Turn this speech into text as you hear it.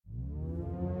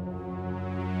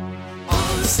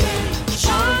stage,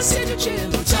 Sean said to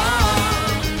Jim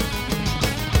Tom.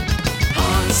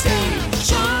 On stage,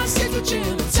 Sean said to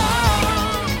Jim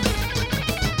Tom.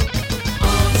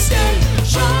 On stage,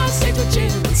 Sean said to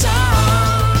Jim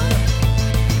Tom.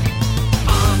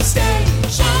 On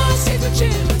stage, Sean said to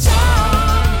Jim Tom.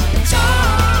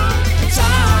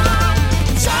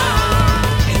 Tom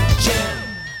and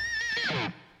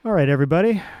Jim. All right,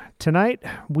 everybody. Tonight,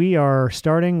 we are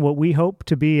starting what we hope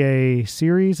to be a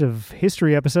series of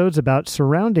history episodes about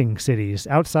surrounding cities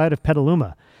outside of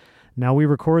Petaluma. Now, we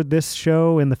record this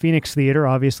show in the Phoenix Theater,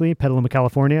 obviously, Petaluma,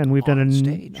 California, and we've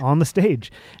on the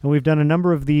stage. And we've done a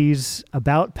number of these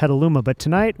about Petaluma, but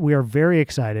tonight we are very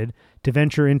excited to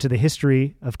venture into the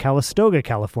history of Calistoga,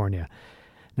 California.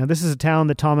 Now, this is a town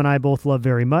that Tom and I both love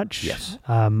very much. Yes.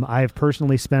 I've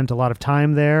personally spent a lot of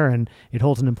time there, and it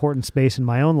holds an important space in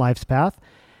my own life's path.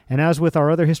 And as with our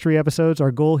other history episodes,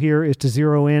 our goal here is to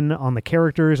zero in on the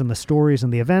characters and the stories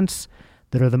and the events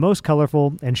that are the most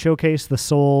colorful and showcase the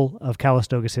soul of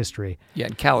Calistoga's history. Yeah,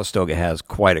 and Calistoga has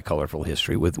quite a colorful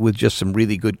history with just some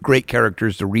really great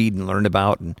characters to read and learn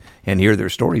about and hear their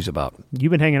stories about.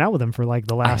 You've been hanging out with them for like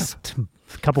the last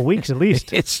couple weeks at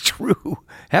least. It's true.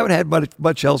 Haven't had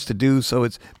much else to do, so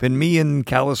it's been me and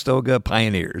Calistoga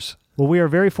pioneers. Well, we are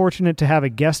very fortunate to have a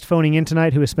guest phoning in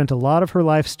tonight who has spent a lot of her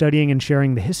life studying and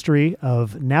sharing the history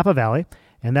of Napa Valley,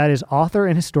 and that is author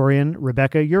and historian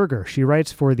Rebecca Yerger. She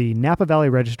writes for the Napa Valley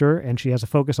Register, and she has a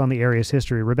focus on the area's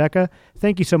history. Rebecca,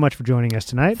 thank you so much for joining us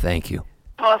tonight. Thank you.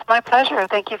 Well, it's my pleasure.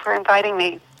 Thank you for inviting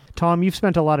me. Tom, you've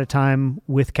spent a lot of time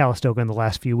with Calistoga in the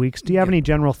last few weeks. Do you have any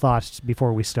general thoughts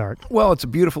before we start? Well, it's a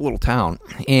beautiful little town,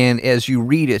 and as you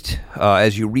read it,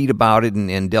 as you read about it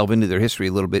and delve into their history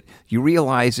a little bit, you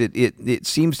realize it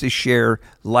seems to share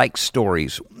like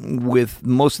stories with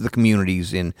most of the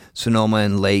communities in Sonoma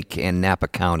and Lake and Napa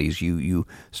counties. You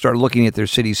start looking at their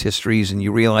cities' histories, and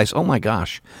you realize, oh my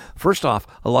gosh, first off,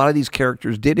 a lot of these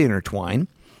characters did intertwine,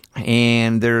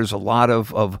 and there's a lot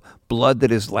of blood that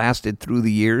has lasted through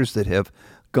the years that have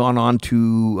gone on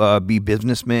to be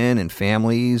businessmen and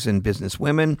families and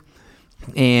businesswomen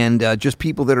and just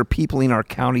people that are peopling our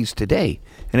counties today.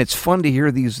 And it's fun to hear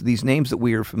these names that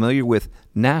we are familiar with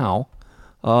now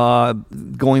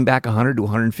going back 100 to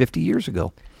 150 years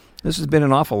ago. This has been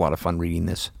an awful lot of fun reading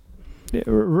this.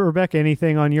 Rebecca,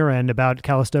 anything on your end about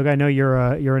Calistoga? I know you're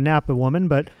a Napa woman,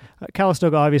 but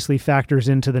Calistoga obviously factors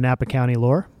into the Napa County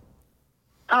lore.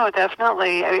 Oh,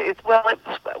 definitely. It's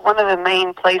one of the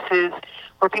main places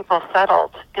where people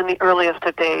settled in the earliest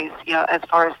of days, as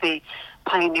far as the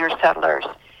pioneer settlers.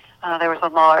 There was a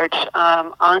large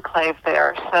enclave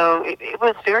there, so it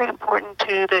was very important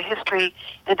to the history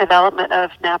and development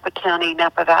of Napa County,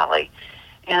 Napa Valley.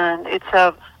 And it's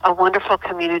a wonderful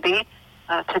community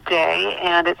today,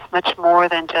 and it's much more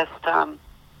than just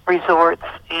resorts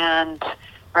and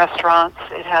restaurants.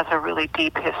 It has a really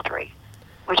deep history,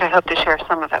 which I hope to share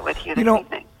some of it with you this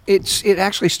evening. It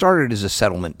actually started as a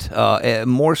settlement,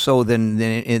 more so than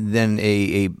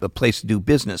a place to do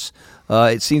business.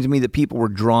 It seems to me that people were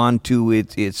drawn to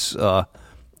its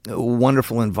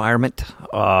wonderful environment,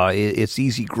 its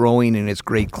easy growing, and its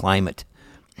great climate.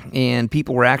 And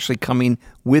people were actually coming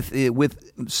with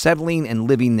settling and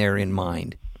living there in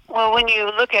mind. Well, when you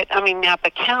look at,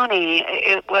 Napa County,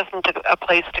 it wasn't a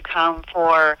place to come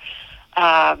for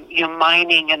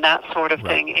mining and that sort of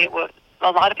thing. It was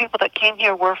a lot of people that came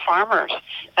here were farmers.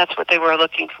 That's what they were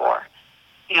looking for.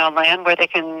 Land where they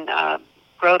can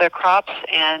grow their crops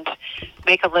and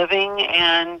make a living,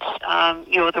 and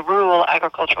the rural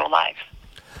agricultural life.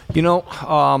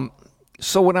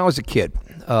 So when I was a kid,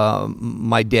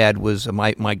 my dad was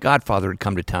my godfather had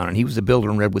come to town, and he was a builder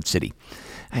in Redwood City,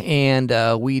 and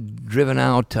we'd driven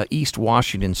out East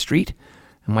Washington Street.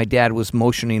 My dad was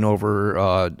motioning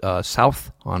over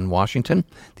south on Washington,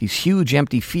 these huge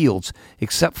empty fields,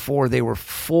 except for they were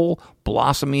full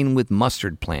blossoming with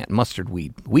mustard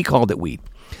weed. We called it weed.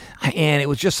 And it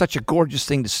was just such a gorgeous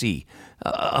thing to see.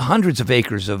 Hundreds of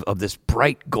acres of this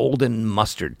bright golden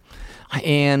mustard.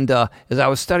 And as I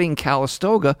was studying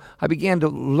Calistoga, I began to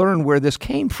learn where this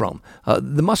came from.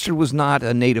 The mustard was not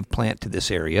a native plant to this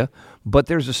area, but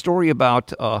there's a story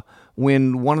about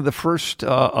when one of the first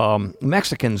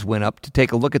Mexicans went up to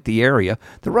take a look at the area.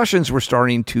 The Russians were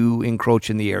starting to encroach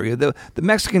in the area. The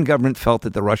Mexican government felt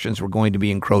that the Russians were going to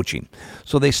be encroaching.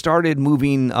 So they started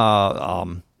moving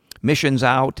missions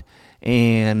out,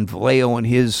 and Vallejo and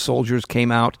his soldiers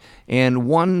came out, and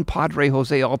one Padre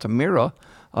Jose Altamira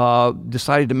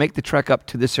decided to make the trek up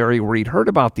to this area where he'd heard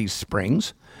about these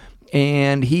springs,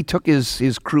 and he took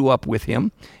his crew up with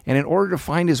him, and in order to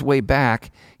find his way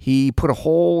back, he put a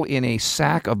hole in a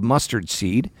sack of mustard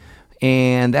seed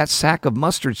And that sack of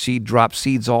mustard seed dropped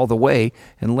seeds all the way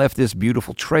and left this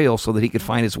beautiful trail so that he could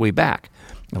find his way back.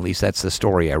 At least that's the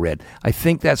story I read. I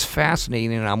think that's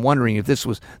fascinating, and I'm wondering if this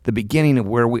was the beginning of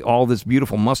where all this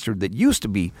beautiful mustard that used to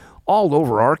be all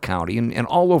over our county and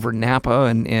all over Napa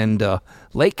and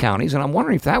Lake counties, and I'm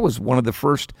wondering if that was one of the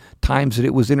first times that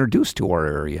it was introduced to our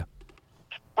area.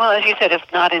 Well, as you said,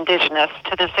 it's not indigenous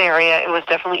to this area. It was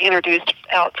definitely introduced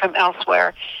out from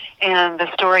elsewhere. And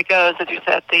the story goes, as you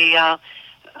said, the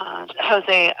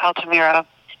Jose Altamira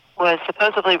was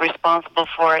supposedly responsible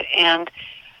for it, and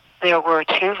there were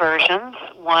two versions.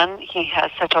 One, he has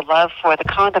such a love for the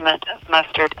condiment of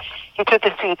mustard, he took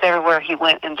the seeds everywhere he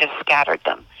went and just scattered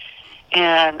them.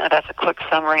 And that's a quick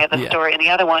summary of the story. And the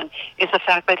other one is the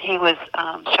fact that he was,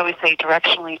 shall we say,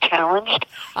 directionally challenged,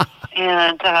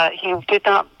 and he did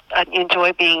not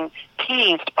enjoy being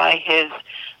teased by his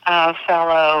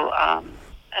fellow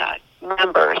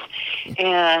members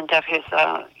and of his,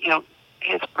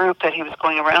 his group that he was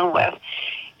going around with.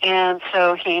 And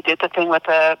so he did the thing with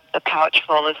the pouch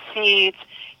full of seeds,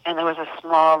 and there was a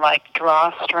small,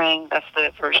 drawstring. That's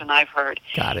the version I've heard.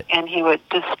 Got it. And he would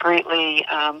discreetly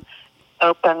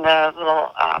open the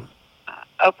little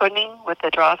opening with the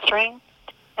drawstring.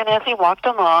 And as he walked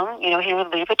along, he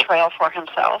would leave a trail for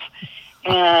himself.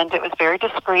 And it was very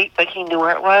discreet, but he knew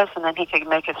where it was, and then he could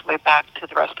make his way back to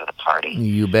the rest of the party.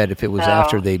 You bet. If it was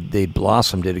after they'd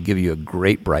blossomed, it'd give you a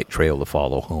great bright trail to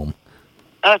follow home.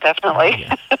 Oh, definitely.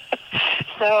 Yeah.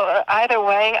 So either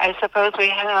way, I suppose we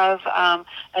have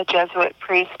a Jesuit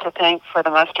priest to thank for the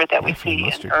mustard that we see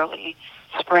in early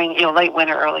spring, late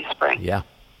winter, early spring. Yeah.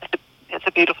 It's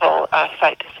a beautiful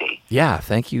sight to see. Yeah,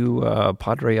 thank you,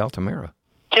 Padre Altamira.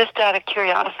 Just out of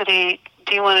curiosity,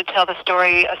 do you want to tell the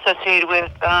story associated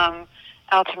with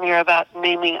Altamira about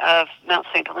naming of Mount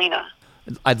St. Helena?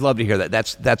 I'd love to hear that.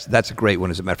 That's a great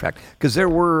one, as a matter of fact, because there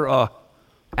were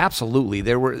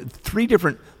three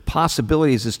different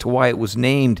possibilities as to why it was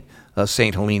named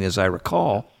St. Helena, as I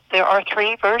recall. There are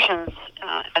three versions,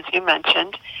 as you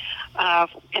mentioned,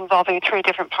 involving three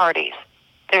different parties.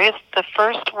 There is the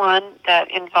first one that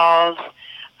involves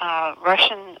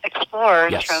Russian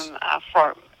explorers from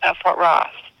Fort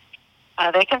Ross.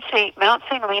 They can see Mount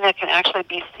St. Helena can actually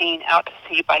be seen out to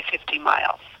sea by 50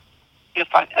 miles.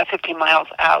 50 miles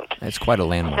out. That's quite a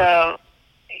landmark.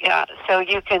 So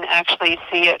you can actually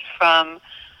see it from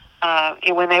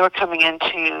when they were coming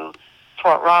into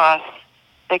Fort Ross.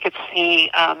 They could see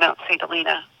Mount St.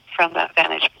 Helena from that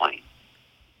vantage point.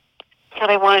 So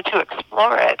they wanted to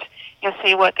explore it,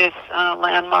 see what this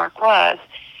landmark was.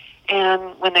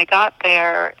 And when they got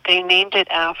there, they named it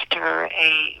after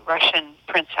a Russian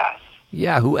princess.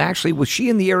 Yeah, who actually was she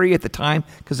in the area at the time?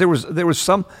 Because there was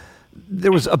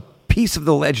a piece of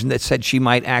the legend that said she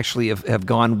might actually have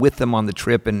gone with them on the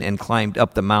trip and climbed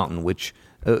up the mountain, which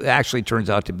actually turns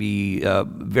out to be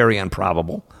very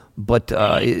improbable. But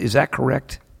is that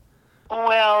correct?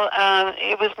 Well,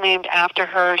 it was named after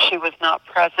her. She was not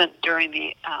present during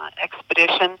the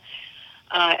expedition.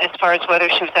 As far as whether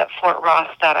she was at Fort Ross,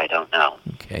 that I don't know.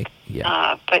 Okay,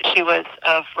 yeah. But she was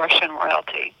of Russian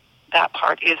royalty. That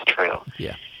part is true.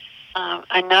 Yeah.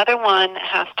 Another one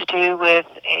has to do with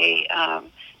an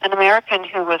American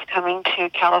who was coming to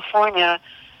California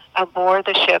aboard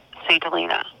the ship St.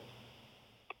 Helena.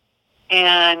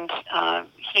 And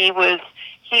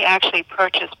he actually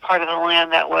purchased part of the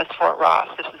land that was Fort Ross.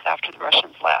 This was after the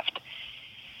Russians left.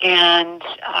 And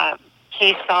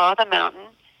he saw the mountain,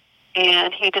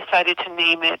 and he decided to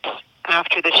name it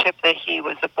after the ship that he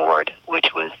was aboard,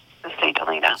 which was the St.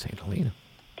 Helena. St. Helena.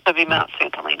 So it'd be Mount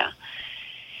St. Helena.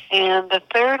 And the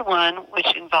third one,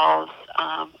 which involves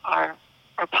our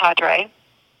Padre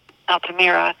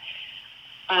Altamira,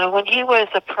 when he was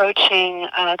approaching,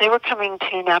 they were coming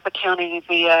to Napa County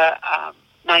via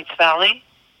Knights Valley.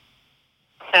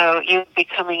 So you'd be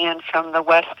coming in from the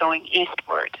west going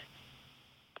eastward.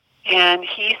 And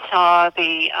he saw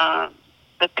the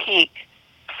peak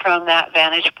from that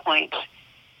vantage point.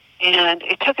 And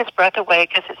it took his breath away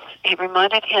because it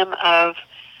reminded him of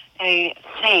a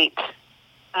saint.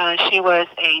 She was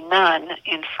a nun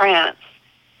in France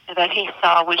that he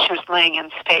saw when she was laying in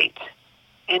state.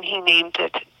 And he named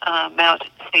it Mount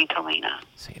St. Helena.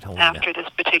 St. Helena. After this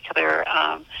particular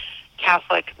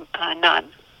Catholic nun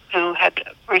who had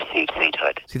received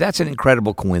sainthood. See, that's an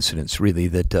incredible coincidence, really,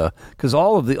 that because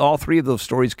all three of those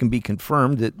stories can be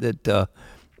confirmed that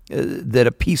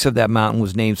a piece of that mountain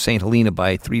was named St. Helena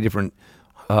by three different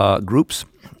groups,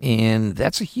 and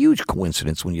that's a huge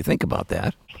coincidence when you think about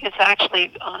that. It's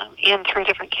actually in three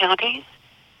different counties: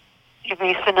 it'd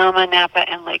be Sonoma, Napa,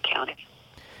 and Lake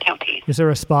counties. Is there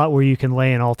a spot where you can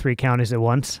lay in all three counties at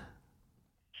once?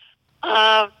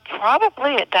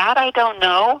 Probably that I don't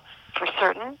know for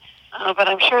certain, but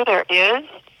I'm sure there is.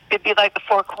 It'd be like the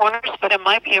Four Corners, but it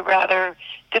might be a rather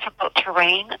difficult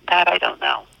terrain. That I don't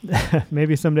know.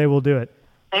 Maybe someday we'll do it.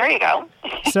 There you go.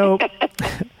 So,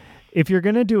 if you're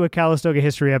going to do a Calistoga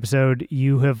history episode,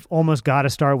 you have almost got to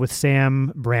start with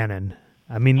Sam Brannan.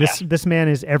 I mean, this man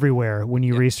is everywhere when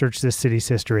you research this city's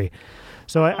history.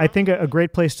 So I think a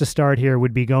great place to start here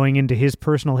would be going into his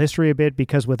personal history a bit,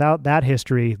 because without that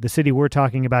history, the city we're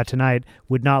talking about tonight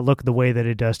would not look the way that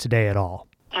it does today at all.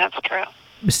 That's true.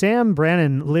 Sam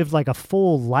Brannan lived like a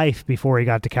full life before he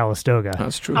got to Calistoga.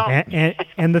 That's true. Oh.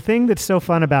 And the thing that's so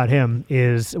fun about him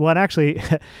is, well, actually,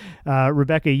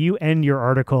 Rebecca, you end your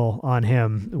article on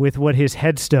him with what his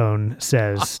headstone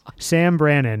says. Sam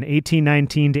Brannan,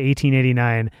 1819 to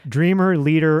 1889, dreamer,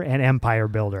 leader, and empire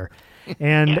builder.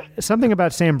 And something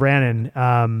about Sam Brannan,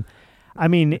 I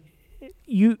mean,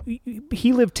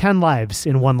 he lived 10 lives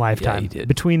in one lifetime. Yeah, he did.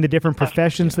 Between the different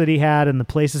professions that he had and the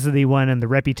places that he went and the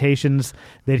reputations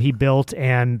that he built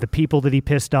and the people that he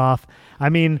pissed off. I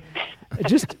mean,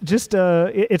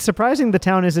 it's surprising the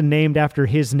town isn't named after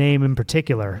his name in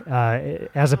particular,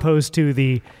 as opposed to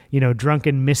the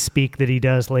drunken misspeak that he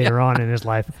does later on in his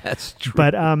life. That's true.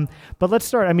 But let's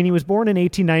start. I mean, he was born in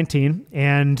 1819,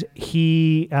 and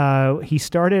he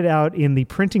started out in the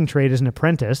printing trade as an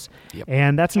apprentice,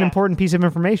 and that's an important piece of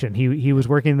information. He was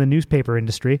working in the newspaper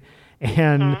industry,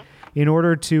 and in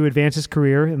order to advance his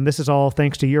career, and this is all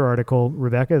thanks to your article,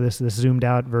 Rebecca, this zoomed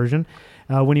out version.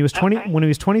 When he was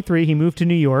 23, he moved to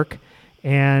New York,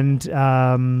 and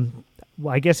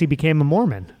I guess he became a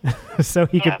Mormon, so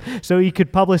he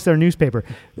could publish their newspaper.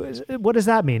 What does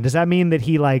that mean? Does that mean that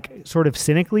he sort of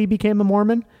cynically became a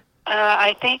Mormon?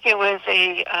 I think it was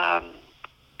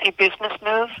a business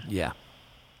move. Yeah.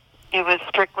 It was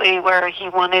strictly where he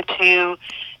wanted to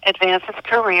advance his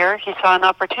career. He saw an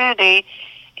opportunity,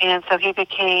 and so he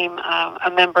became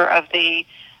a member of the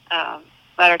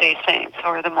Latter-day Saints,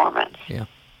 or the Mormons. Yeah.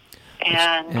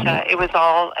 And it was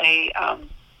all a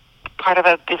part of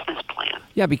a business plan.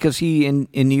 Yeah, because he in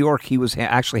New York, he was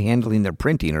actually handling their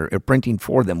printing or printing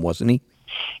for them, wasn't he?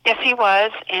 Yes, he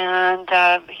was, and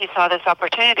he saw this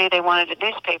opportunity. They wanted a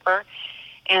newspaper,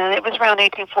 and it was around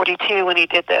 1842 when he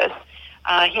did this.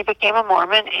 He became a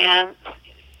Mormon, and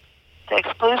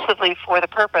exclusively for the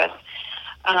purpose,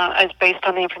 as based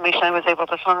on the information I was able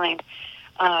to find,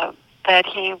 that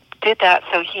he did that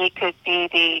so he could be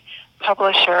the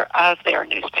publisher of their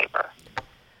newspaper.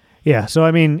 Yeah, so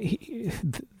I mean,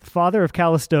 father of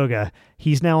Calistoga,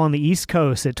 he's now on the East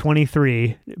Coast at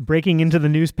 23, breaking into the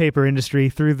newspaper industry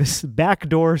through this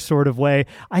backdoor sort of way.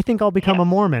 I think I'll become a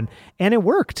Mormon, and it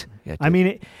worked. Yeah, I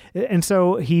mean, and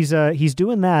so he's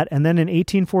doing that, and then in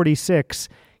 1846,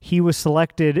 he was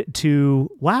selected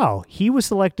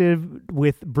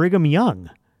with Brigham Young.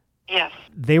 Yes.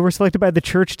 They were selected by the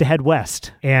church to head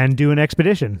west and do an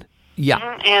expedition. Yeah.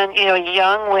 And,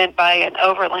 Young went by an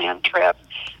overland trip,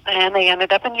 and they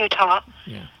ended up in Utah.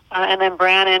 Yeah. And then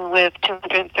Brannan, with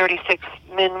 236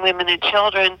 men, women, and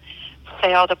children,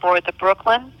 sailed aboard the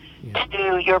Brooklyn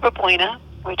to Yerba Buena,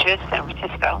 which is San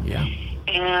Francisco. Yeah.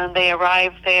 And they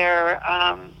arrived there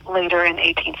later in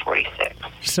 1846.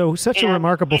 So such a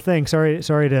remarkable thing. Sorry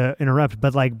to interrupt,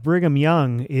 but Brigham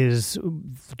Young is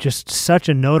just such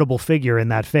a notable figure in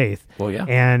that faith. Well, yeah.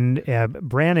 And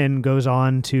Brannan goes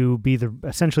on to be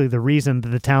essentially the reason that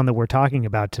the town that we're talking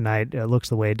about tonight looks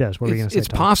the way it does. What are you going to say, It's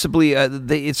Tom? possibly,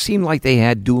 it seemed like they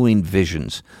had dueling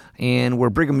visions. And where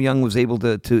Brigham Young was able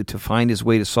to find his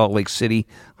way to Salt Lake City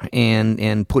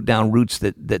and put down roots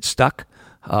that stuck,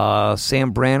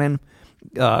 Sam Brannan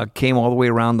came all the way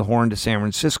around the Horn to San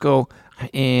Francisco,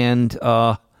 and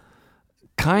I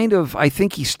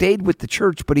think he stayed with the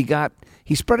church, but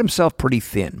he spread himself pretty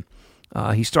thin.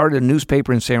 He started a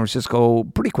newspaper in San Francisco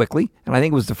pretty quickly, and I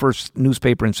think it was the first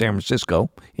newspaper in San Francisco,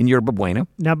 in Yerba Buena.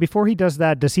 Now, before he does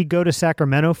that, does he go to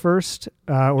Sacramento first,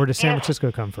 or does San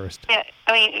Francisco come first? Yeah,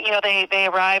 I mean, they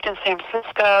arrived in San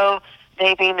Francisco,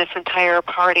 they being this entire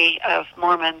party of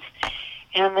Mormons.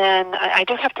 And then I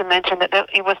do have to mention that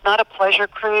it was not a pleasure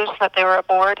cruise that they were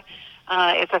aboard.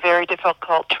 It's a very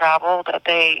difficult travel that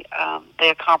they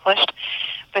accomplished.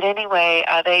 But anyway,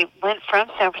 they went from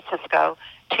San Francisco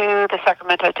to the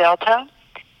Sacramento Delta,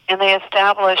 and they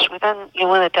established within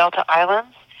one of the Delta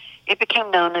Islands. It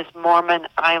became known as Mormon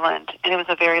Island, and it was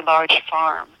a very large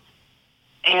farm.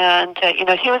 And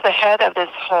he was the head of this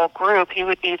whole group. He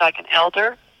would be like an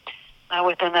elder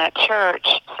within that church,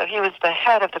 so he was the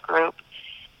head of the group.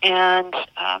 And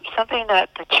something that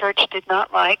the church did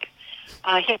not like,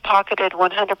 he pocketed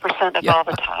 100% of all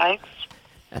the tithes.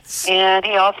 And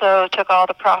he also took all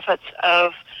the profits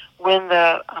of when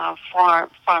the farm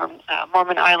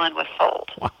Mormon Island was sold.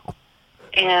 Wow.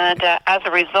 And as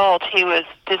a result, he was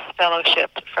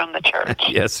disfellowshipped from the church.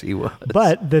 Yes, he was.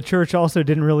 But the church also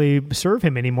didn't really serve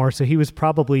him anymore, so he was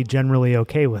probably generally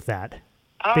okay with that,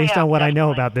 based on what I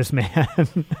know about this man.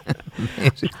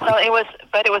 Well, it was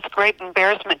great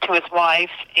embarrassment to his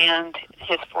wife and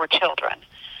his 4 children.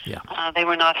 Yeah. They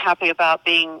were not happy about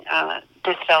being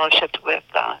disfellowshipped with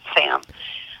Sam.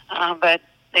 But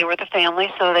they were the family,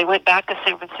 so they went back to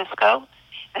San Francisco,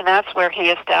 and that's where he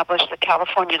established the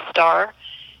California Star.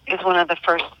 Is one of the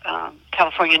first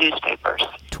California newspapers.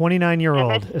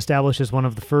 29-year-old establishes one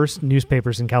of the first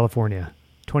newspapers in California.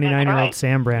 29-year-old right.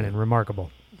 Sam Brannan,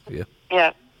 remarkable. Yeah.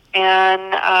 Yeah,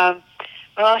 and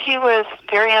well, he was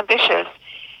very ambitious,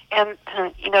 and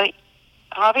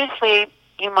obviously,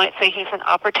 you might say he's an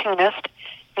opportunist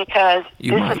because this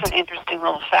is an interesting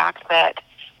little fact that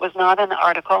was not in the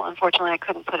article. Unfortunately, I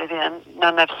couldn't put it in,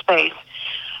 not enough space.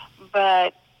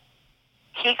 But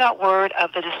he got word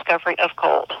of the discovery of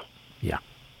gold. Yeah.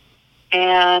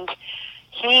 And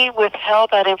he withheld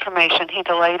that information. He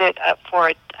delayed it up for,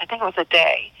 I think it was a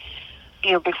day,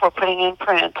 before putting in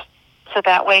print. So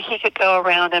that way he could go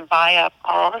around and buy up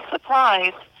all the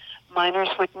supplies miners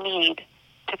would need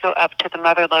to go up to the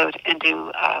Mother Lode and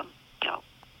do,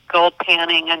 gold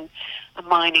panning and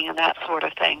mining and that sort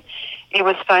of thing. It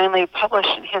was finally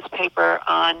published in his paper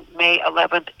on May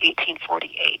 11th,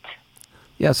 1848.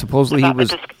 Yeah, supposedly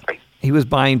he was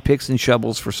buying picks and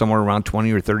shovels for somewhere around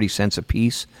 20 or 30 cents a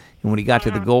piece, and when he got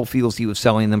to the gold fields, he was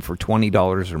selling them for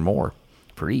 $20 or more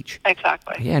for each.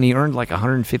 Exactly. Yeah, and he earned like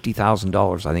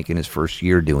 $150,000, I think, in his first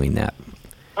year doing that.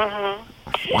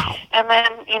 Mm-hmm. Wow. And then,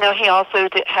 he also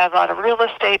had a lot of real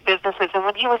estate businesses, and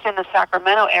when he was in the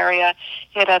Sacramento area,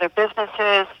 he had other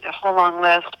businesses, a whole long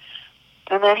list.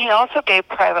 And then he also gave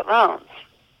private loans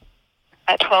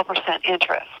at 12%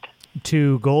 interest.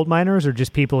 To gold miners or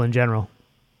just people in general?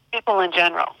 People in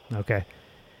general. Okay.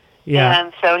 Yeah.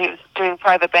 And so he was doing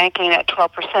private banking at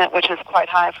 12%, which is quite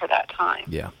high for that time.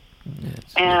 Yeah.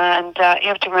 And you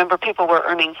have to remember, people were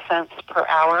earning cents per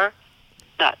hour,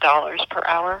 not dollars per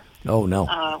hour. Oh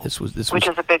no! This was which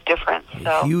is a big difference.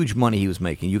 So. Huge money he was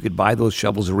making. You could buy those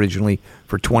shovels originally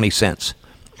for 20 cents,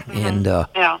 and the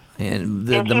he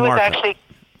was markup. Actually,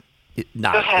 go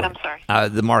ahead. I'm sorry.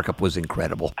 The markup was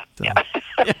incredible. So. Yeah.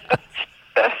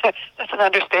 That's an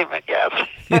understatement. Yes.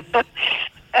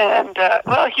 And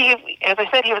he, as I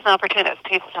said, he was an opportunist.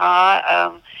 He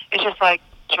saw it's just like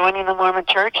joining the Mormon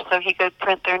Church, so he could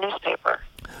print their newspaper.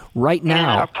 Right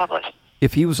now, or publish.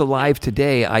 If he was alive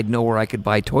today, I'd know where I could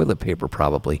buy toilet paper,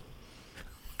 probably.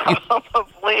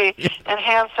 Probably. And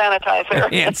hand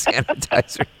sanitizer. Hand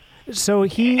sanitizer. So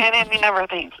he... And any number of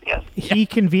things, yes. He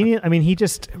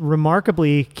just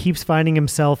remarkably keeps finding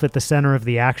himself at the center of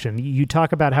the action. You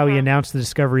talk about how he announced the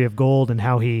discovery of gold and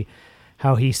how he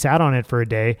sat on it for a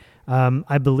day.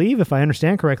 I believe, if I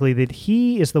understand correctly, that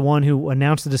he is the one who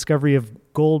announced the discovery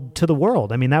of gold to the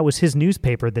world. I mean, that was his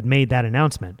newspaper that made that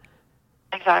announcement.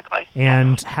 Exactly.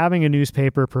 And having a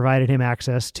newspaper provided him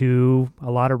access to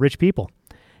a lot of rich people.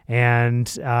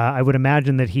 And I would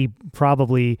imagine that he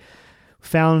probably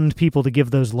found people to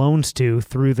give those loans to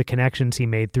through the connections he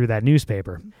made through that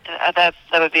newspaper. That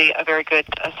would be a very good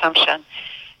assumption.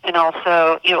 And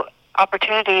also,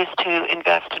 opportunities to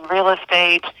invest in real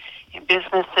estate, in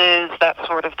businesses, that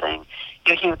sort of thing.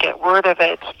 He would get word of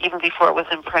it even before it was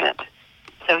in print.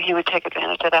 So he would take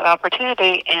advantage of that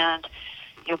opportunity and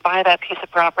buy that piece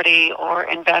of property or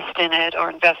invest in it or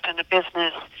invest in a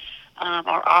business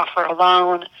or offer a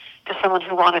loan to someone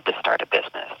who wanted to start a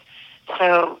business.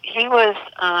 So he had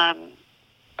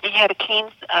a keen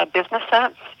business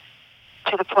sense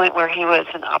to the point where he was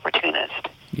an opportunist.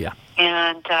 Yeah.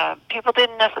 And people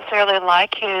didn't necessarily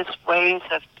like his ways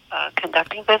of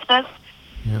conducting business,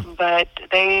 but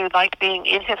they liked being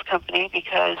in his company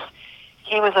because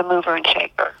he was a mover and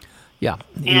shaker. Yeah,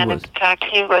 in fact,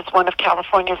 he was one of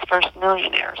California's first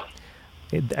millionaires.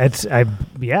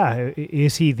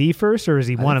 Is he the first, or is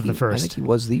he one of the first? I think he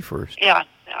was the first. Yeah.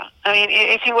 I mean,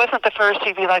 if he wasn't the first,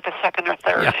 he'd be like the second or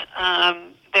third.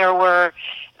 Yeah.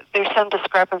 There's some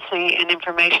discrepancy in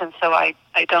information, so I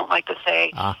don't like to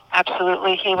say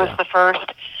absolutely he was the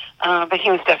first, but he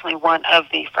was definitely one of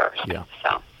the first. Yeah.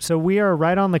 So we are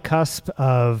right on the cusp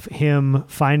of him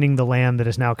finding the land that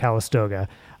is now Calistoga.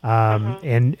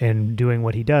 And doing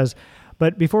what he does.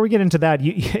 But before we get into that,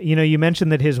 you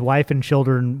mentioned that his wife and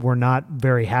children were not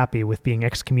very happy with being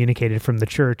excommunicated from the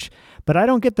church, but I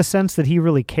don't get the sense that he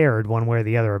really cared one way or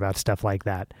the other about stuff like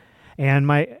that.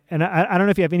 And I don't know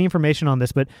if you have any information on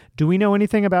this, but do we know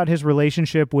anything about his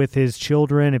relationship with his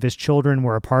children, if his children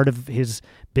were a part of his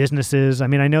businesses? I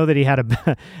mean, I know that he had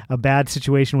a bad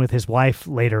situation with his wife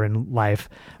later in life,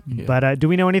 but do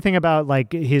we know anything about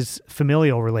like his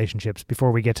familial relationships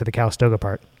before we get to the Calistoga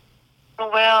part?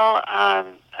 Well,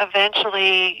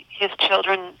 eventually his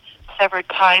children severed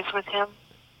ties with him.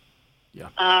 Yeah.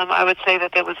 I would say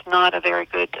that there was not a very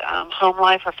good home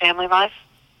life or family life.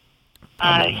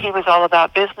 He was all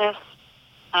about business.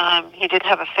 He did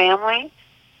have a family,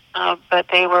 but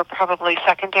they were probably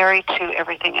secondary to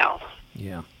everything else.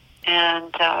 Yeah.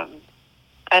 And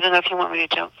I don't know if you want me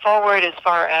to jump forward as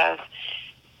far as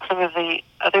some of the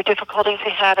other difficulties he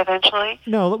had eventually.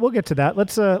 No, we'll get to that.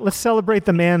 Let's celebrate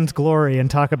the man's glory and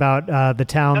talk about the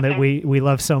town that we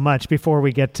love so much before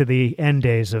we get to the end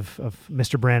days of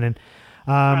Mr. Brannon.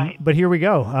 Right. But here we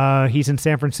go. He's in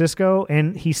San Francisco,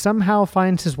 and he somehow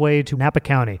finds his way to Napa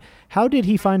County. How did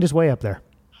he find his way up there?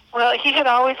 Well, he had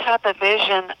always had the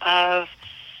vision of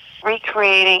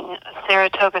recreating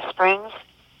Saratoga Springs,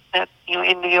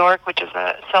 in New York, which is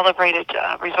a celebrated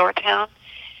resort town,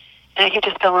 and he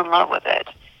just fell in love with it.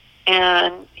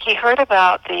 And he heard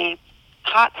about the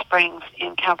hot springs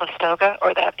in Calistoga,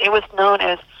 or that it was known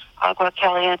as Agua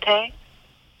Caliente,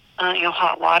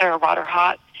 hot water or water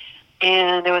hot.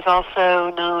 And it was also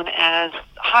known as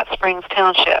Hot Springs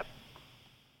Township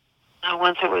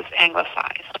once it was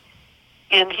anglicized.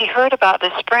 And he heard about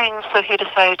the springs, so he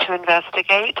decided to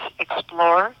investigate,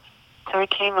 explore. So he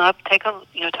came up,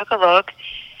 took a look,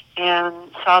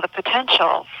 and saw the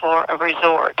potential for a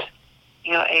resort.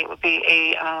 It would be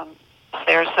a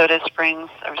Saratoga Springs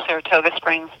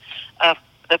of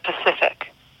the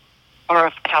Pacific or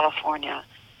of California.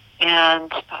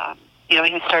 And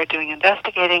he started doing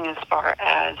investigating as far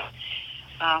as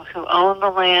who owned the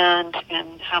land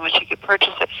and how much he could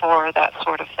purchase it for, that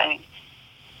sort of thing.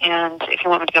 And if you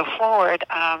want me to go forward,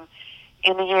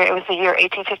 it was the year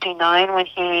 1859 when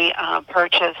he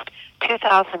purchased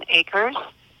 2,000 acres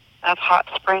of hot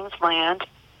springs land.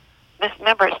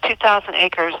 Remember, it's 2,000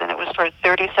 acres, and it was for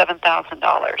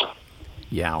 $37,000.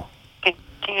 Yeah. Can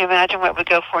you imagine what it would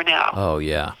go for now? Oh,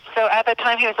 yeah. So at the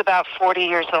time, he was about 40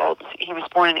 years old. He was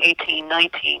born in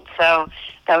 1819, so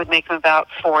that would make him about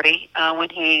 40 when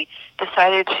he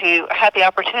had the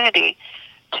opportunity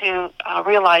to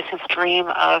realize his dream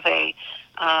of a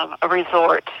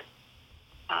resort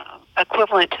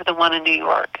equivalent to the one in New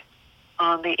York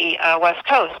on the West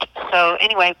Coast. So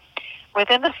anyway,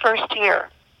 within the first year,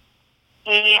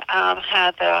 he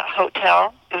had the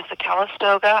hotel. It was the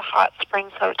Calistoga Hot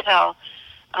Springs Hotel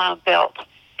built.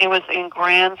 It was in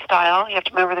grand style. You have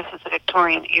to remember this is the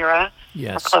Victorian era.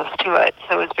 Yes. Or close to it.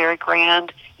 So it was very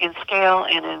grand in scale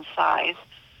and in size,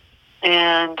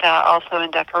 and also in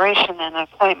decoration and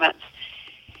appointments.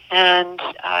 And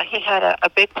he had a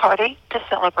big party to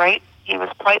celebrate. He was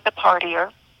quite the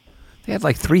partier. They had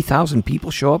like 3,000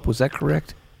 people show up. Was that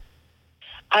correct?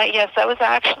 Yes, that was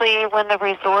actually when the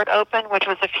resort opened, which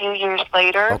was a few years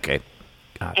later. Okay.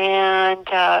 And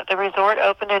the resort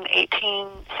opened in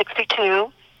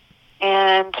 1862,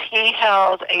 and he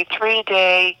held a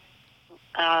 3-day,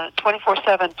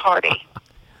 24/7 party.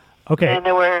 Okay. And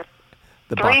there were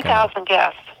 3,000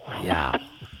 guests. Yeah.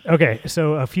 Okay,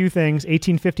 so a few things.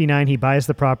 1859, he buys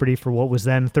the property for what was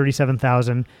then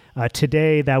 $37,000.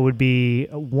 Today, that would be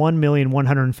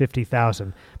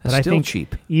 $1,150,000. But I still think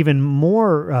cheap. even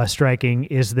more striking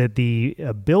is that the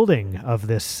building of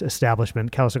this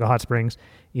establishment, Calistoga Hot Springs,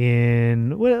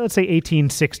 in let's say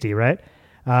 1860, right?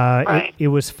 Right. It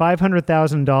was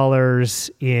 $500,000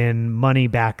 in money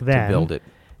back then To build it.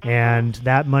 and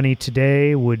that money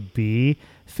today would be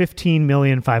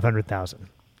 $15,500,000.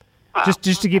 Wow.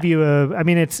 Just to give you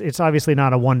it's obviously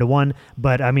not a 1-to-1,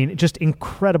 but I mean, just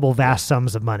incredible vast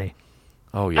sums of money.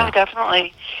 Oh, yeah. Oh,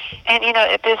 definitely. And,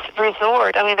 at this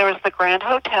resort, there was the Grand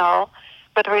Hotel,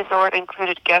 but the resort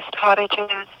included guest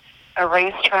cottages, a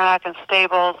racetrack, and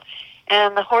stables.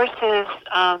 And the horses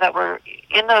that were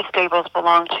in those stables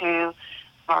belonged to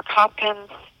Mark Hopkins.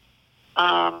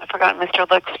 I've forgotten Mr.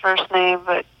 Lick's first name,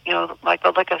 but, like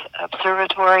the Lick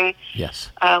Observatory. Yes.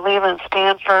 Leland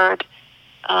Stanford.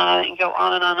 You go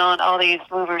on and on and on, all these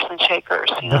movers and shakers.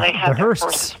 They had The their Hearsts.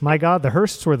 horses. My God, the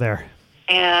Hearsts were there.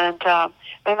 And then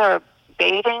there were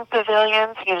bathing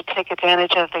pavilions, to take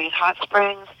advantage of the hot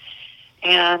springs.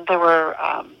 And there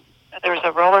was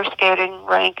a roller skating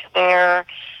rink there.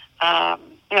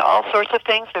 All sorts of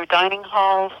things. There were dining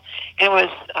halls. There was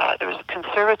a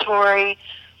conservatory.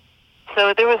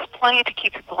 So there was plenty to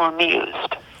keep people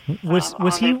amused.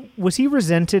 Was he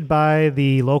resented by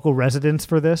the local residents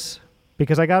for this?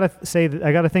 Because I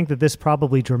gotta think that this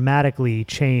probably dramatically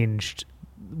changed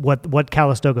what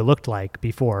Calistoga looked like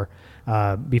before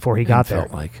he got there.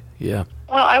 Felt like, yeah.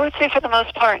 Well, I would say for the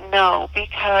most part, no,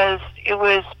 because it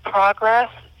was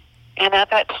progress, and at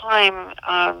that time,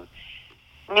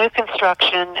 new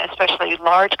construction, especially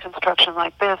large construction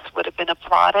like this, would have been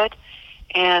applauded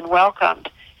and welcomed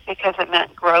because it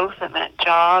meant growth, it meant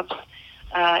jobs,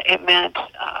 it meant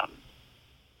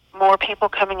more people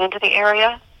coming into the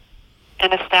area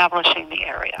and establishing the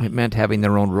area. It meant having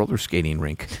their own roller skating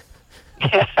rink.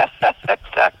 Yeah,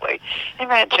 exactly. It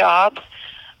meant jobs.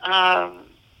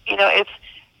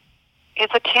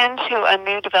 It's akin to a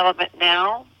new development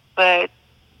now, but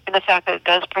in the fact that it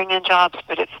does bring in jobs,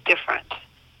 but it's different.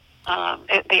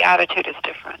 The attitude is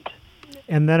different.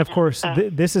 And then, of course,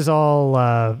 this is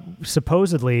all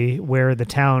supposedly where the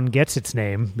town gets its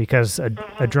name, because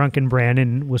a drunken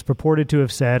Brannon was purported to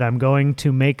have said, "I'm going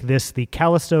to make this the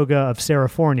Calistoga of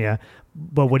Sarafornia,"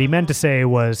 but what he meant to say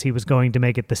was he was going to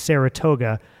make it the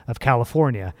Saratoga of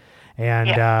California. And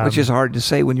which is hard to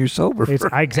say when you're sober.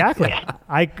 Exactly.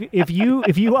 If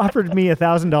you offered me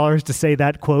 $1,000 to say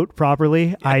that quote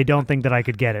properly, I don't think that I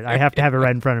could get it. I have to have it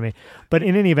right in front of me. But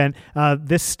in any event,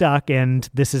 this stuck, and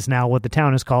this is now what the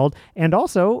town is called. And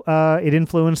also, it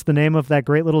influenced the name of that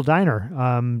great little diner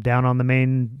down on the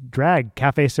main drag,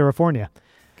 Cafe Sarafornia,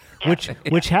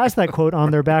 which has that quote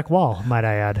on their back wall, might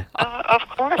I add. Of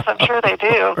course, I'm sure they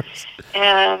do.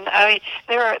 And I mean,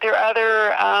 there are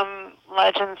other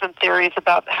legends and theories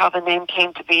about how the name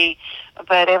came to be,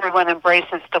 but everyone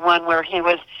embraces the one where he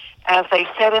was, as they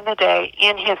said in the day,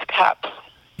 in his cups.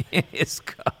 In his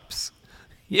cups.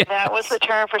 Yes. That was the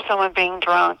term for someone being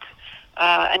drunk,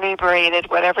 inebriated,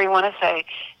 whatever you want to say.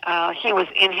 He was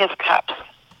in his cups.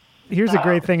 Here's a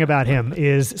great thing about him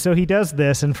is, so he does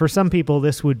this, and for some people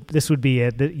this would be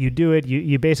it. That you do it,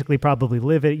 you basically probably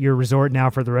live at your resort now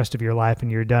for the rest of your life,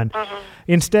 and you're done. Mm-hmm.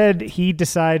 Instead, he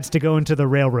decides to go into the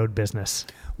railroad business.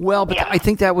 Well, but I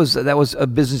think that was a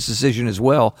business decision as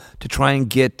well, to try and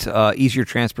get easier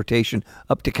transportation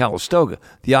up to Calistoga.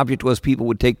 The object was people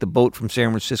would take the boat from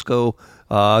San Francisco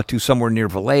to somewhere near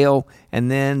Vallejo,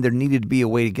 and then there needed to be a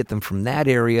way to get them from that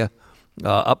area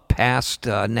up past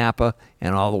Napa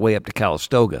and all the way up to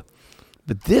Calistoga.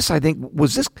 But this, I think,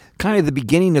 was this kind of the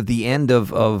beginning of the end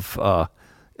of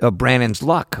Brannon's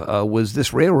luck. Was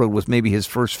this railroad was maybe his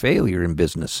first failure in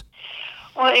business?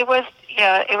 Well, it was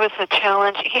a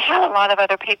challenge. He had a lot of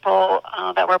other people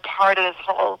that were part of this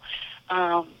whole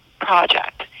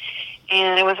project.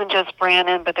 And it wasn't just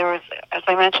Brannon, but there was, as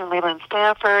I mentioned, Leland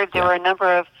Stanford. There were a number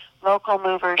of local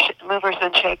movers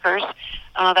and shakers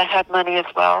that had money as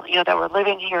well, that were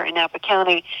living here in Napa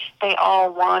County. They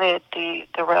all wanted the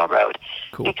railroad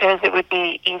because it would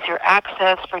be easier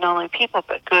access for not only people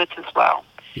but goods as well.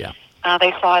 Yeah.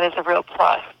 They saw it as a real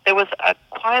plus. There was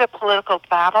quite a political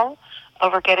battle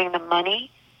over getting the money,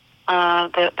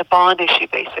 the bond issue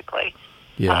basically,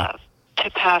 to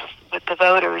pass with the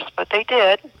voters, but they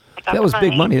did. That was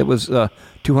big money. That was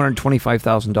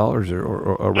 $225,000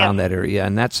 or around that area,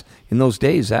 and that's in those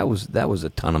days. That was a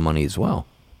ton of money as well.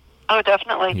 Oh,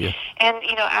 definitely. Yeah. And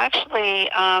actually,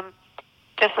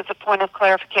 just as a point of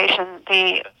clarification,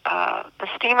 the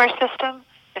steamer system,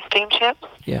 the steamships,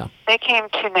 they came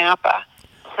to Napa.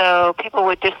 So people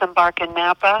would disembark in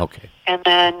Napa, and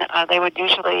then they would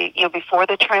usually, before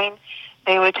the train,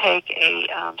 they would take a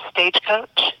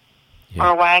stagecoach or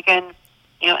a wagon,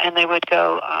 and they would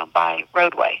go by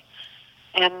roadway.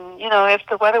 And, if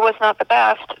the weather was not the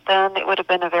best, then it would have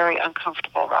been a very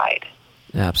uncomfortable ride.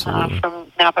 Absolutely.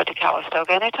 From Napa to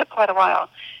Calistoga, and it took quite a while.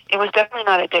 It was definitely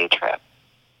not a day trip.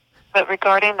 But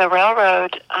regarding the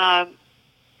railroad,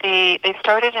 they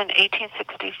started in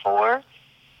 1864,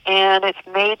 and its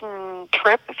maiden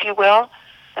trip, if you will,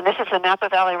 and this is the Napa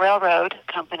Valley Railroad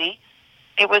Company,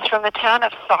 it was from the town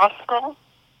of Saskell,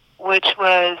 which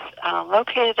was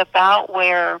located about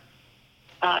where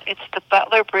it's the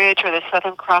Butler Bridge or the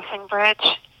Southern Crossing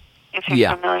Bridge, if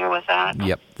you're familiar with that.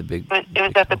 Yep, the big. But it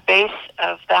was at the base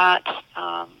of that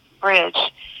bridge.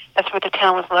 That's where the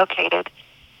town was located.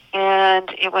 And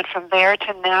it went from there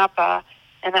to Napa,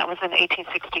 and that was in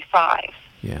 1865.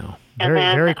 Yeah.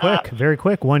 Very quick. Very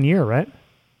quick. 1 year, right?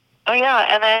 Oh,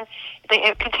 yeah. And then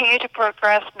it continued to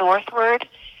progress northward.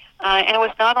 And it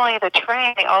was not only the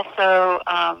train, they also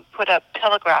put up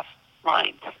telegraph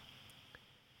lines.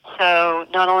 So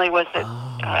not only was it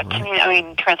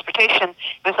transportation,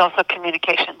 it was also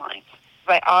communication lines.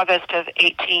 By August of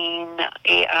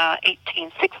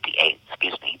 1868,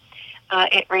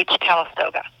 it reached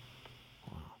Calistoga.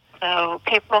 So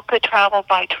people could travel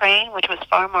by train, which was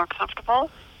far more comfortable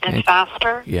and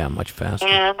faster. Yeah, much faster.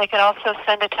 And they could also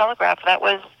send a telegraph. That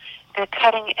was the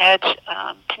cutting-edge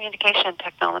communication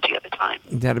technology at the time.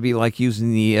 That'd be like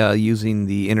using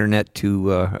the internet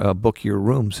to book your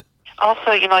rooms.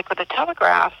 Also, like with the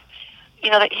telegraph,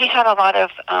 that he had a lot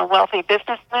of wealthy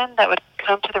businessmen that would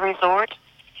come to the resort,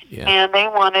 and they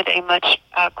wanted a much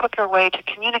quicker way to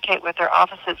communicate with their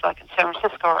offices, like in San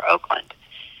Francisco or Oakland.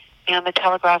 And the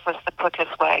telegraph was the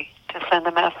quickest way to send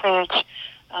a message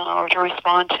or to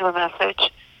respond to a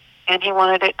message. And he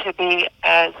wanted it to be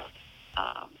as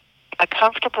a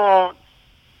comfortable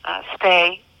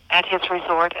stay at his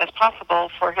resort as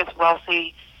possible for his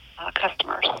wealthy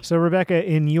customers. So, Rebecca,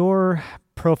 in your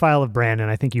profile of Brandon,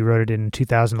 I think you wrote it in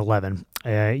 2011,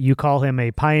 you call him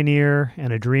a pioneer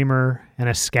and a dreamer and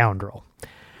a scoundrel.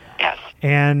 Yes.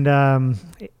 And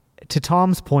to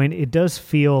Tom's point, it does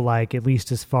feel like, at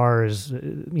least as far as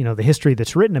the history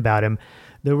that's written about him,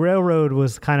 the railroad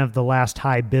was kind of the last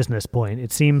high business point.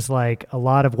 It seems like a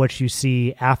lot of what you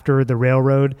see after the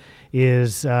railroad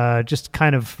is just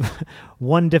kind of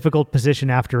one difficult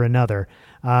position after another.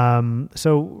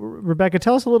 So, Rebecca,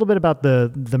 tell us a little bit about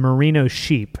the merino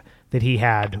sheep that he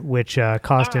had, which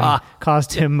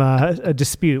caused him a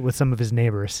dispute with some of his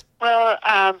neighbors. Well,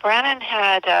 Brannon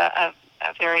had a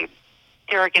very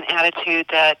arrogant attitude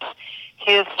that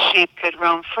his sheep could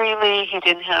roam freely. He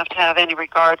didn't have to have any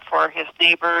regard for his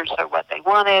neighbors or what they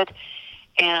wanted.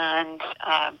 And,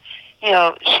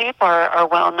 sheep are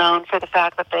well known for the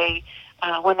fact that they,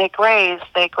 when they graze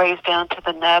down to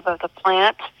the nub of the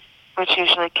plant, which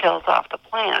usually kills off the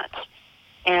plant.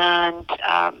 And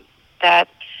that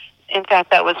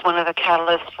was one of the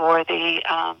catalysts for the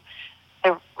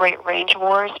Great Range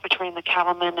Wars between the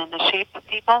cattlemen and the sheep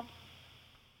people.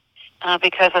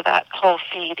 Because of that whole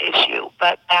feed issue.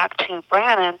 But back to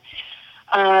Brannon,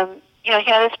 he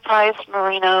had his prized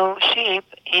merino sheep,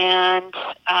 and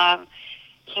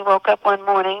he woke up one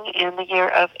morning in the year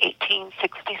of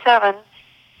 1867,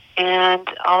 and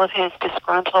all of his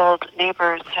disgruntled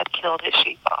neighbors had killed his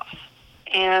sheep off.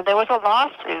 And there was a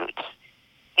lawsuit,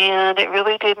 and it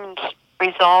really didn't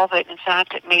resolve it. In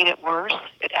fact, it made it worse.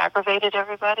 It aggravated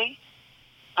everybody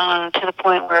to the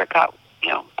point where it got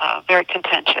very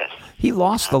contentious. He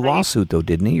lost the lawsuit, though,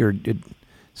 didn't he? Or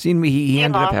seemed to me he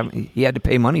ended up he had to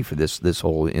pay money for this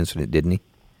whole incident, didn't he?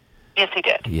 Yes, he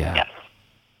did. Yeah. Yes.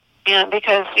 And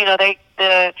because his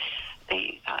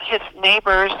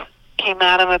neighbors came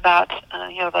at him about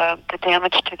the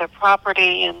damage to their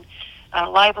property and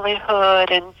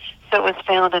livelihood, and so it was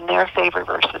found in their favor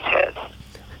versus his.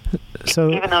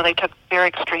 So even though they took very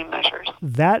extreme measures,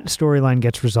 that storyline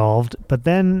gets resolved, but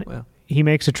then he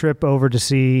makes a trip over to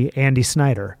see Andy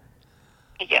Snyder.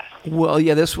 Yes. Well,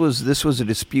 yeah, this was a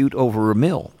dispute over a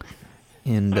mill,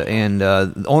 and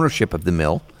ownership of the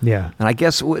mill. Yeah. And I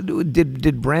guess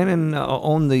did Brannon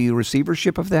own the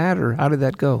receivership of that, or how did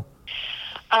that go?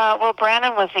 Well,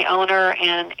 Brannon was the owner,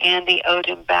 and Andy owed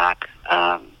him back,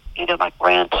 either like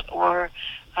rent or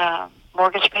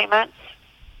mortgage payments.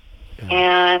 Yeah.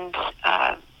 And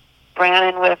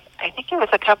Brannon, I think he was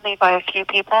accompanied by a few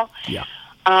people. Yeah.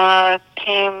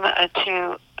 Came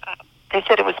to. They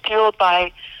said it was fueled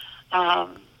by,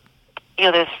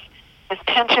 this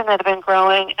tension that had been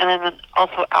growing, and then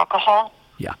also alcohol.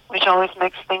 Yeah. Which always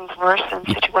makes things worse in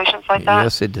situations like that.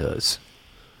 Yes, it does.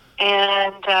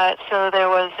 And so there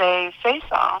was a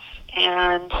face-off,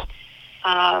 and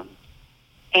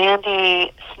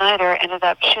Andy Snyder ended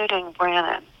up shooting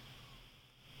Brannon,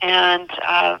 and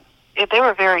they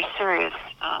were very serious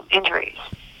injuries.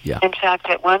 Yeah. In fact,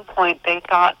 at one point, they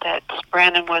thought that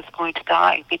Brannon was going to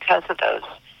die because of those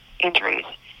injuries.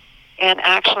 And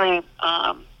actually,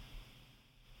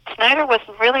 Snyder was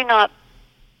really not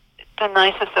the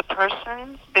nicest of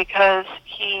persons, because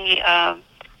he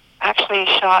actually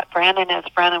shot Brannon as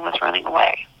Brannon was running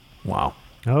away. Wow.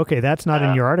 Okay, that's not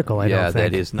in your article, I don't think. Yeah,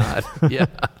 that is not. Yeah.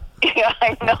 Yeah,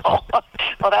 I know.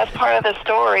 Well, that's part of the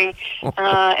story,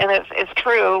 and it's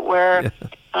true, where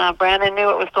Brannon knew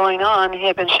what was going on. He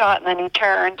had been shot, and then he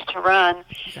turned to run,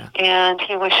 and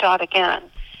he was shot again.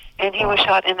 And he was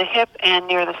shot in the hip and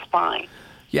near the spine.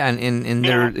 Yeah, and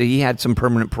there he had some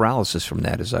permanent paralysis from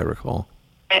that, as I recall.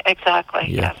 Exactly,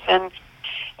 yes. And,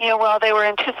 while they were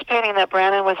anticipating that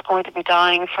Brannon was going to be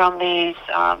dying from these,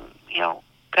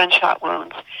 gunshot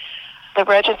wounds, the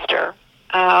Register,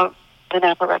 the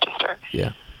Napa Register,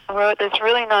 wrote this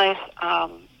really nice,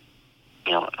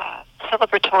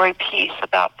 celebratory piece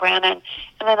about Brannon,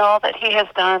 and then all that he has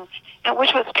done, and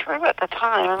which was true at the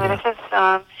time. I mean, this is,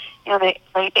 the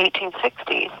late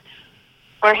 1860s,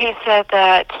 where he said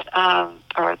that,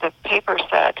 or the paper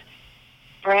said,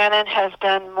 Brannon has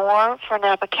done more for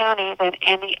Napa County than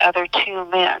any other two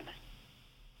men.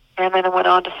 And then it went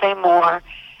on to say more,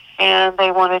 and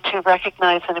they wanted to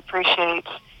recognize and appreciate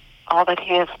all that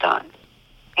he has done.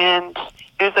 And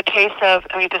it was a case of,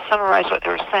 to summarize what they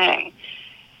were saying,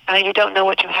 you don't know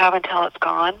what you have until it's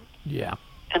gone. Yeah.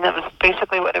 And that was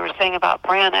basically what they were saying about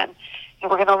Brannon. We're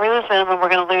going to lose him, and we're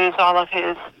going to lose all of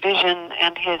his vision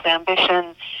and his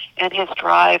ambition and his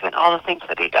drive and all the things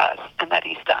that he does and that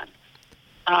he's done.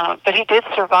 But he did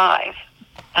survive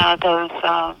those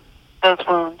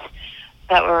wounds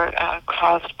that were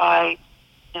caused by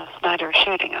Snyder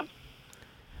shooting him.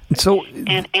 So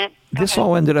this okay.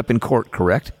 all ended up in court,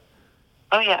 correct?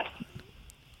 Oh, yes.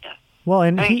 Well,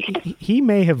 and he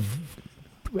may have,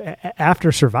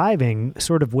 after surviving,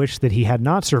 sort of wished that he had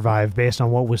not survived based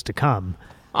on what was to come.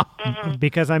 Mm-hmm.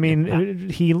 Because,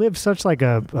 he lived such like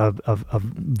a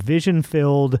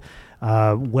vision-filled,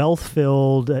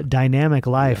 wealth-filled, dynamic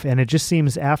life, and it just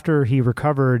seems after he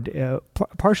recovered,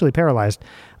 partially paralyzed,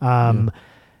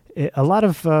 a lot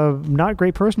of not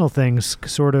great personal things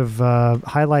sort of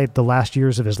highlight the last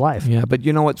years of his life. Yeah, but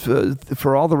you know what?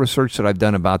 For all the research that I've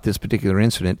done about this particular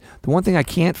incident, the one thing I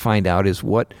can't find out is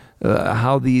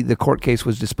how the court case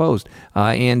was disposed.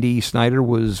 Andy Snyder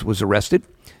was arrested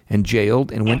and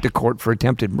jailed and went to court for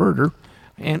attempted murder.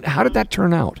 And how did that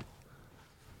turn out?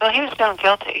 Well, he was found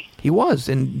guilty. He was.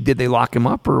 And did they lock him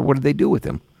up, or what did they do with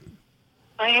him?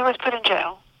 Well, he was put in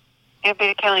jail, in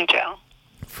Butte County Jail.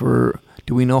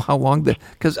 Do we know how long?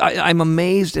 Because I'm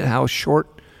amazed at how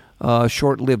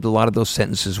short-lived a lot of those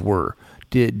sentences were.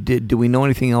 Do we know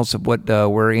anything else of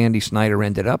where Andy Snyder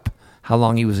ended up? How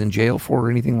long he was in jail for, or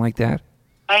anything like that?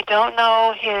 I don't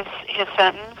know his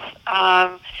sentence,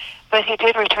 but he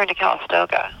did return to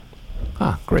Calistoga.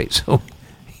 Ah, great. So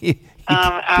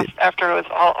after it was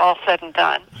all said and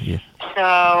done. Yeah.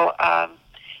 So,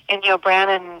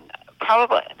 Brannon,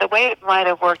 probably the way it might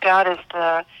have worked out is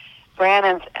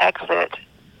Brannon's exit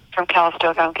from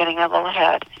Calistoga, I'm getting a little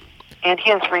ahead, and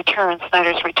his return,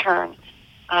 Snyder's return,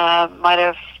 might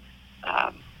have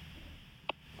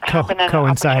happened at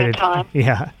coincided. An opportune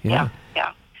time. Yeah.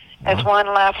 As one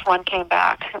left, one came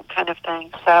back, kind of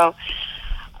thing. So,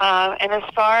 and as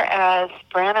far as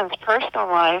Brannon's personal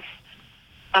life,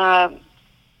 I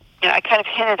kind of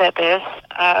hinted at this.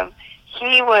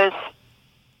 He was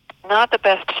not the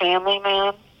best family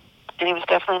man, and he was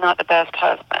definitely not the best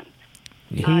husband.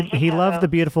 He loved the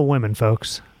beautiful women,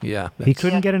 folks. Yeah. He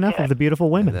couldn't get enough of the beautiful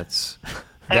women. That's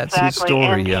exactly. his story,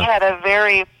 and yeah. He had a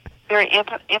very, very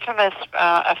infamous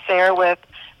affair with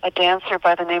a dancer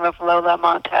by the name of Lola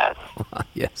Montez.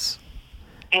 Yes.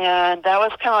 And that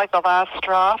was kind of like the last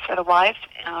straw for the wife,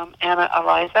 Anna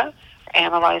Eliza.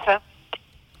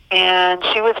 And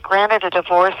she was granted a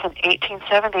divorce in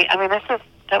 1870.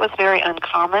 That was very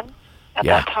uncommon at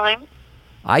that time.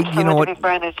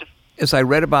 As I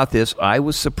read about this, I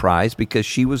was surprised because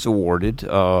she was awarded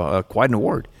quite an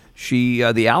award.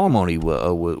 The alimony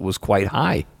was quite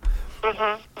high.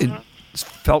 Mm-hmm, it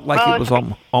felt like it was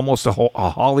almost a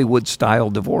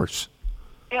Hollywood-style divorce.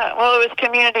 Yeah, well, it was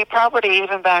community property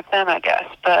even back then, I guess.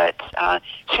 But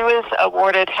she was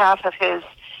awarded half of his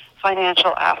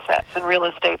financial assets and real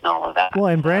estate and all of that. Well,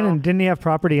 and Brannon, didn't he have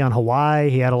property on Hawaii?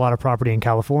 He had a lot of property in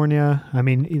California.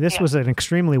 This was an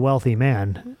extremely wealthy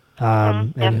man. Yes,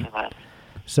 it was.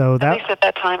 So at least at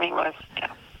that time he was.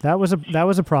 Yeah. That was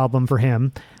a problem for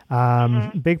him.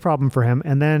 Big problem for him.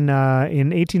 And then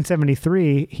in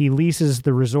 1873, he leases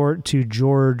the resort to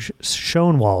George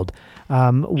Schoenwald.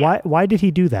 Why did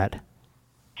he do that?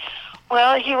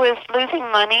 Well, he was losing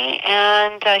money,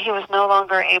 and he was no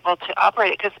longer able to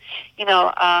operate it because,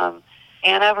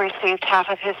 Anna received half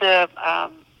of his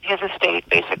estate,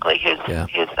 basically his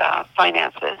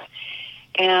finances,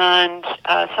 and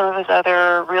some of his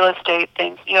other real estate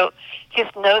things. His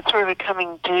notes were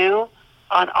becoming due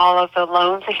on all of the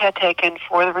loans he had taken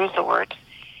for the resort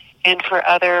and for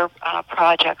other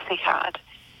projects he had,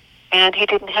 and he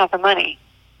didn't have the money.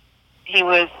 He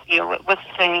was, what's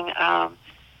the saying?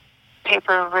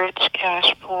 Paper rich,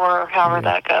 cash poor, however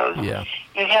that goes. Yeah.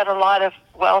 He had a lot of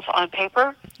wealth on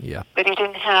paper, but he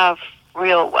didn't have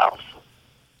real wealth.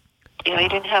 He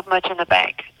didn't have much in the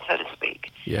bank, so to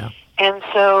speak. Yeah. And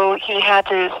so he had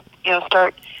to,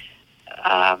 start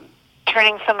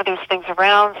turning some of these things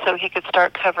around so he could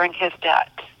start covering his debt.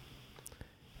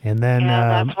 And then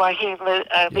that's why he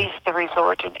leased the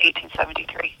resort in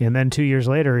 1873. And then 2 years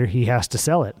later, he has to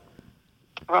sell it.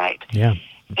 Right. Yeah.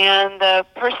 And the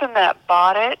person that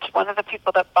bought it, one of the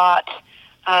people that bought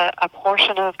a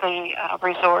portion of the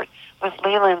resort was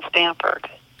Leland Stanford.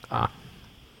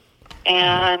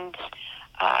 And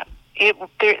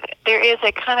there is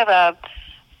a kind of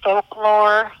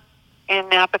folklore in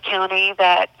Napa County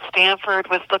that Stanford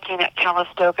was looking at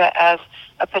Calistoga as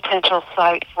a potential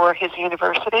site for his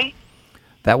university.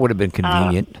 That would have been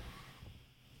convenient.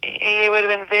 It would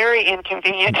have been very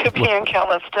inconvenient to be in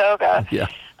Calistoga. Yeah.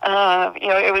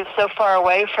 It was so far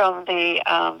away from the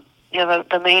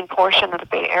main portion of the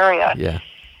Bay Area. Yeah.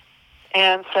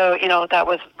 And so, that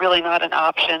was really not an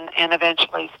option, and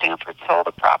eventually Stanford sold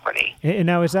the property. And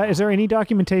now, is there any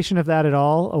documentation of that at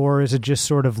all, or is it just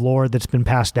sort of lore that's been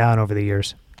passed down over the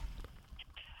years?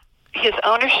 His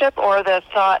ownership or the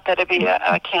thought that it'd be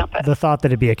a campus? The thought that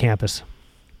it'd be a campus.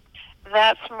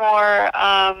 That's more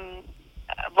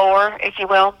lore, if you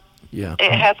will. Yeah.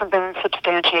 It hasn't been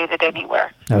substantiated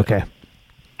anywhere, Okay.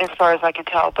 as far as I can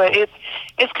tell. But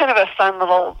it's kind of a fun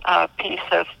little piece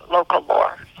of local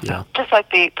lore. Yeah. Just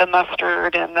like the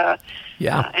mustard and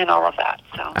and all of that.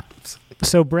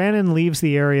 So Brannon leaves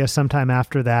the area sometime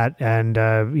after that and,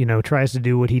 tries to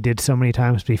do what he did so many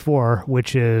times before,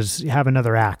 which is have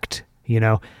another act,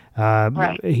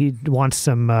 Right. He wants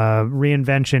some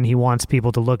reinvention. He wants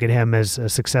people to look at him as a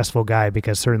successful guy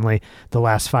because certainly the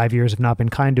last 5 years have not been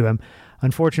kind to him.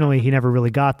 Unfortunately, he never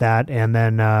really got that. And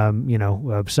then,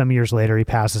 some years later, he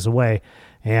passes away.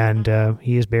 And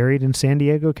he is buried in San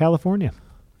Diego, California.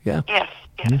 Yeah. Yes.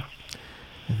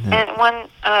 And one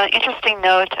interesting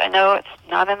note, I know it's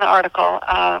not in the article.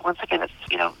 Once again, it's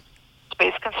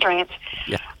space constraints.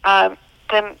 Yeah.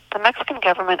 The Mexican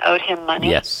government owed him money.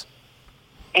 Yes.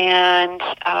 And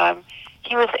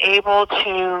he was able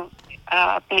to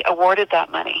be awarded that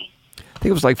money. I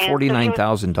think it was like And so he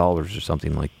 $49,000 or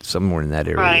something, like somewhere in that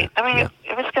area. Right. I mean, Yeah.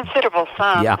 it was a considerable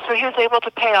sum. Yeah. So he was able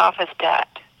to pay off his debt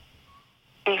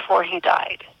before he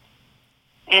died,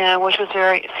 and which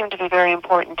seemed to be very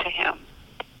important to him.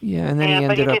 Yeah, and then he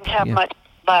But he ended up. didn't have much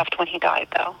left when he died,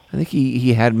 though. I think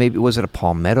he had maybe, was it a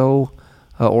palmetto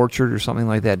orchard or something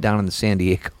like that down in the San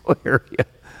Diego area?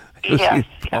 It was Yes.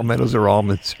 palmettos or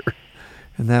almonds,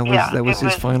 and that was his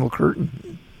was. final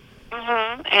curtain.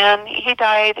 Mm-hmm. And he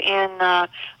died in, to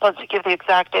give the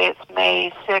exact date, it's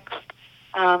May 6th,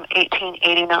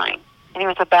 1889. And he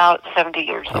was about 70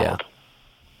 years Yeah. old.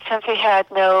 Since he had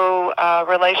no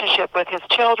relationship with his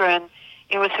children,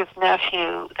 it was his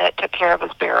nephew that took care of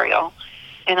his burial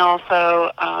and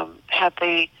also had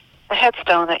the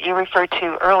headstone that you referred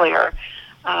to earlier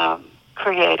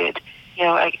created.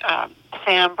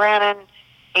 Sam Brannon,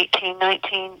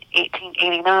 1819,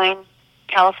 1889,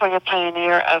 California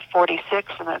pioneer of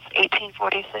 46, and that's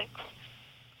 1846.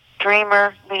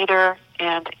 Dreamer, leader,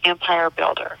 and empire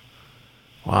builder.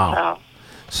 Wow.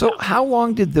 So how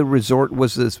long did the resort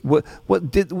was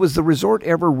the resort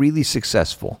ever really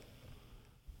successful?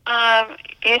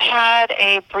 It had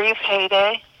a brief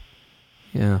heyday.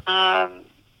 Yeah.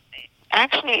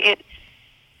 Actually, it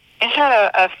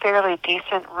had a fairly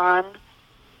decent run.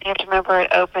 You have to remember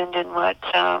it opened in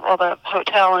the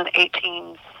hotel in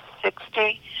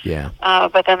 1860. Yeah.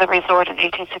 But then the resort in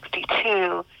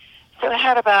 1862. So it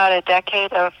had about a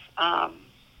decade of,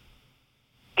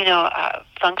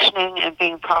 functioning and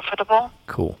being profitable.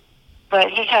 Cool. But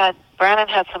Brannon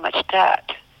had so much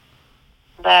debt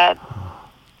that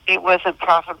it wasn't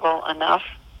profitable enough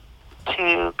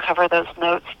to cover those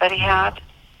notes that he had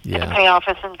and to pay off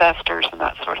his investors and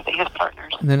that sort of thing, his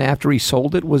partners. And then after he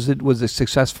sold it, was it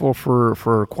successful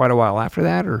for quite a while after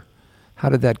that, or how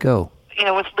did that go?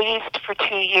 It was leased for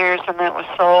 2 years, and then it was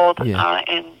sold in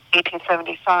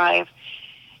 1875.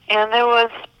 And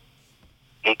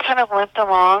it kind of limped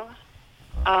along.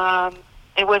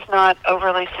 It was not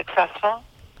overly successful,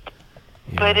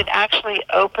 but it actually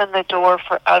opened the door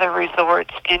for other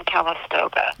resorts in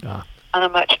Calistoga on a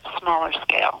much smaller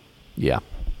scale. Yeah.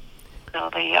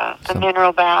 The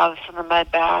mineral baths and the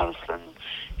mud baths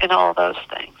and all those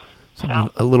things.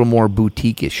 A little more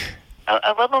boutique-ish.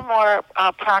 A little more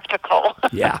practical.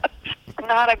 Yeah.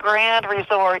 Not a grand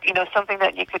resort, something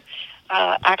that you could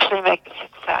actually make a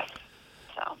success.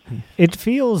 So. It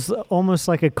feels almost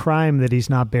like a crime that he's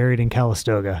not buried in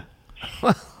Calistoga.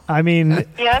 I mean,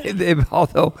 yes.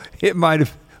 Although it might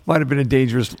have been a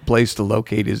dangerous place to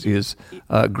locate his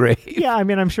grave. Yeah, I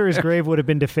mean, I'm sure his grave would have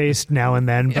been defaced now and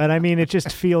then, but I mean, it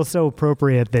just feels so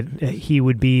appropriate that he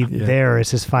would be there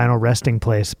as his final resting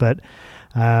place. But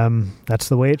that's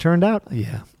the way it turned out.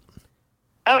 Yeah.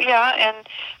 Oh, yeah, and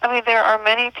I mean, there are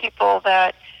many people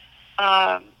that,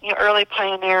 early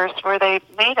pioneers, where they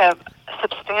made a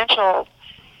substantial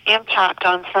impact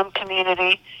on some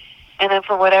community, and then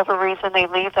for whatever reason they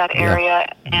leave that area,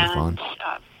 and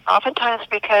oftentimes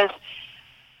because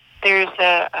there's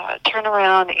a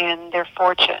turnaround in their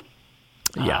fortune,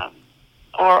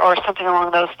 or something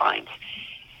along those lines,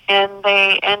 and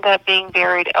they end up being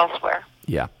buried elsewhere.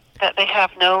 Yeah. That they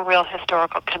have no real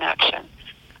historical connection,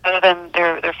 other than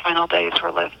their final days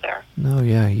were lived there. No,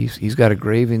 yeah, he's got a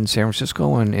grave in San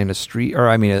Francisco and a street,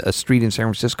 a street in San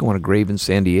Francisco and a grave in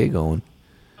San Diego, and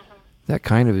that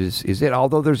kind of is it.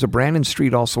 Although there's a Brannan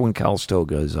Street also in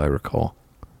Calistoga, as I recall.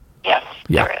 Yes,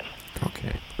 Yeah. there is.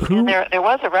 Okay. And there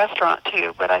was a restaurant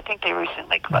too, but I think they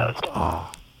recently closed.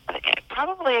 Oh,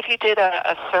 Probably if you did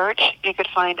a search, you could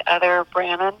find other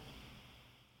Brannan,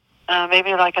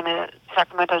 maybe like in the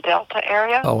Sacramento Delta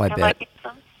area. Oh, I There bet. might be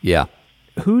some. yeah.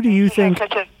 Who do you He had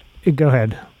think? such Go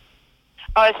ahead.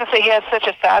 I was going to say he had such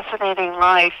a fascinating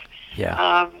life.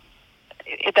 Yeah.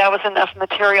 That was enough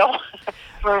material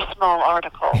for a small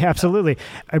article. Yeah, absolutely.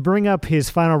 I bring up his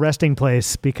final resting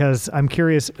place because I'm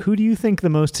curious, who do you think the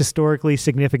most historically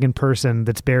significant person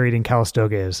that's buried in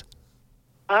Calistoga is?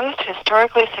 Most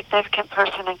historically significant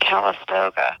person in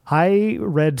Calistoga. I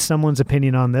read someone's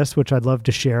opinion on this, which I'd love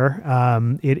to share.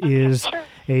 It is sure.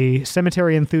 a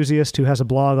cemetery enthusiast who has a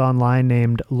blog online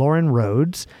named Lauren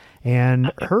Rhodes.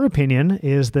 And her opinion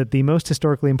is that the most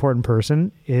historically important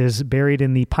person is buried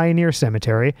in the Pioneer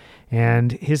Cemetery,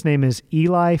 and his name is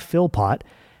Eli Philpott,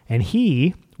 and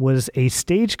he was a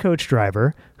stagecoach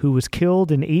driver who was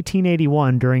killed in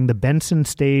 1881 during the Benson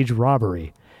Stage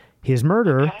robbery. His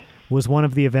murder was one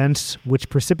of the events which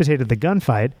precipitated the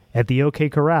gunfight at the OK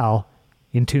Corral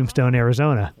in Tombstone,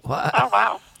 Arizona. Oh,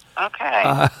 wow.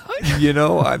 Okay.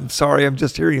 I'm sorry, I'm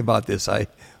just hearing about this. I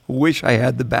wish I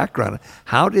had the background.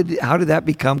 How did that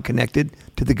become connected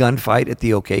to the gunfight at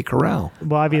the OK Corral?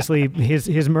 Well, obviously,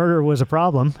 his murder was a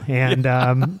problem, and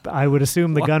I would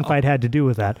assume the gunfight had to do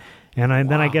with that. And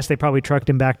then I guess they probably trucked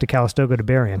him back to Calistoga to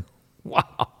bury him. Wow.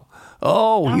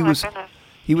 Oh, my he was goodness.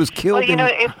 he was killed. Well, in,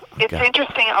 it's Okay.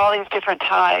 interesting, all these different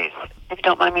ties, if you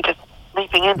don't mind me just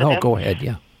leaping into No, this. go ahead.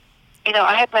 Yeah.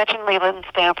 I had mentioned Leland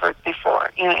Stanford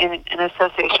before, in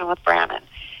association with Brannan.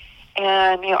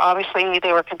 And, obviously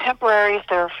they were contemporaries,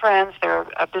 they were friends, they were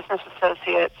business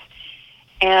associates.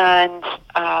 And,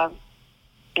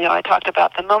 I talked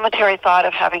about the momentary thought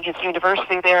of having his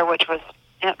university there, which was,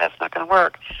 that's not going to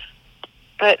work.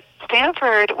 But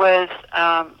Stanford was,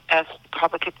 as you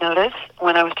probably could notice,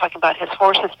 when I was talking about his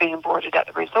horses being boarded at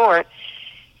the resort,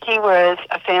 he was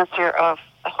a fancier of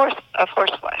horse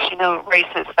flesh,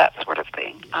 races, that sort of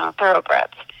thing,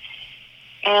 thoroughbreds.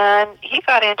 And he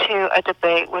got into a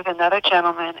debate with another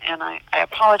gentleman, and I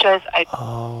apologize,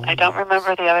 I don't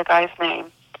remember the other guy's name,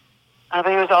 but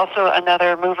he was also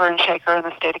another mover and shaker in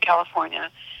the state of California.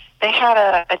 They had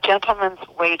a gentleman's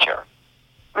wager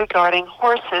regarding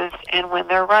horses and when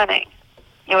they're running,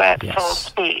 at Yes. full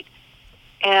speed.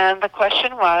 And the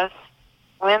question was,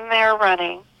 when they're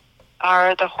running,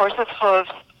 are the horse's hooves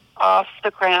off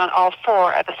the ground, all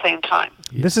four at the same time?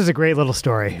 This is a great little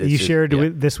story. You shared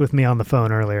this with me on the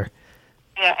phone earlier.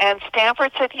 Yeah, and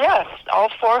Stanford said yes, all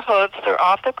four hooves are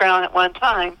off the ground at one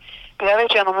time. The other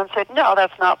gentleman said, no,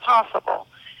 that's not possible.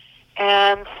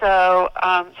 And so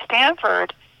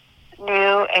Stanford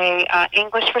knew a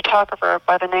English photographer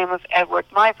by the name of Edward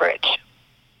Muybridge.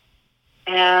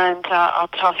 And I'll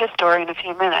tell his story in a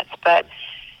few minutes. But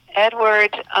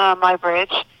Edward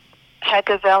Muybridge had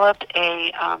developed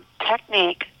a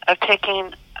technique of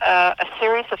taking a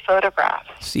series of photographs.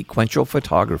 Sequential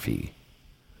photography.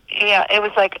 Yeah, it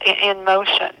was like in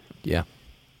motion. Yeah.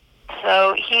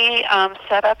 So he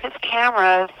set up his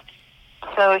cameras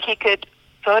so he could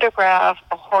photograph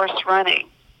a horse running.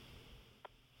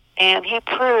 And he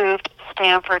proved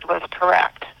Stanford was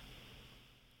correct.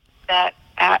 That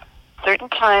at certain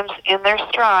times in their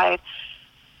stride,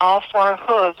 all four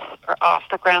hooves are off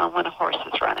the ground when a horse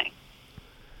is running.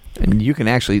 And you can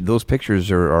actually, those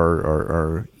pictures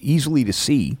are easily to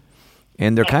see,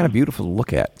 and they're kind of beautiful to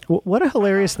look at. What a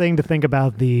hilarious thing to think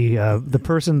about the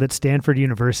person that Stanford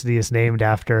University is named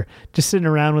after, just sitting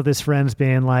around with his friends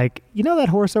being like, that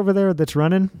horse over there that's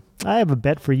running? I have a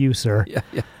bet for you, sir. Yeah.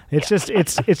 It's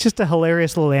just a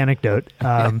hilarious little anecdote.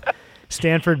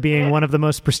 Stanford being one of the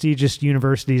most prestigious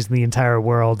universities in the entire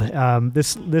world.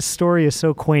 This story is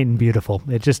so quaint and beautiful.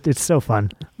 It's so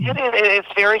fun. It's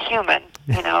very human,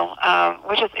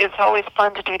 which is it's always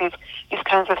fun to do these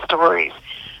kinds of stories.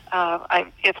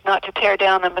 It's not to tear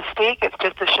down the mystique, it's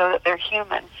just to show that they're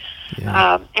human.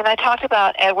 Yeah. And I talked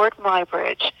about Edward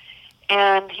Muybridge,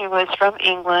 and he was from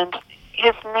England.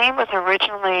 His name was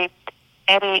originally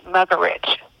Eddie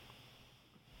Muggeridge.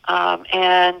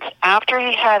 And after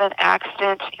he had an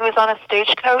accident, he was on a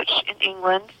stagecoach in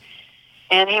England,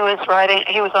 and he was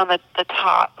on the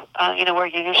top, where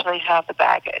you usually have the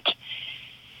baggage.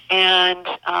 And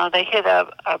they hit a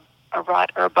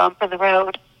rut or a bump in the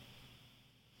road,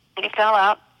 and he fell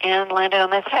out and landed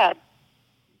on his head.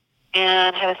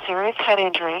 and had a serious head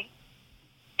injury.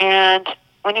 And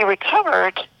when he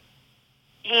recovered,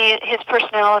 his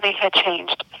personality had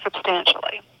changed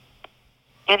substantially.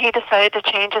 And he decided to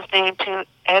change his name to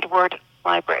Edward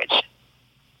Muybridge.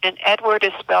 And Edward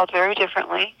is spelled very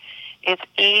differently. It's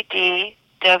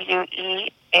Edward.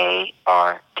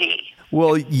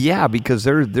 Well, yeah, because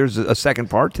there's a second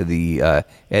part to the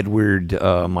Edward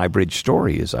Muybridge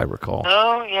story, as I recall.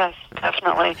 Oh, yes,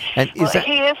 definitely. And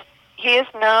he is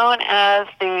known as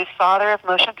the father of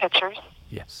motion pictures.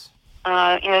 Yes. He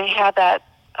had that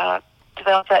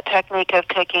developed that technique of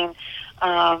taking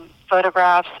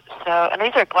photographs. And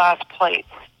these are glass plates.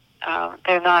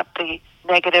 They're not the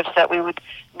negatives that we would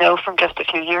know from just a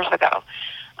few years ago.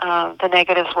 The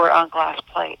negatives were on glass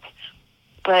plates.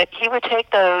 But he would take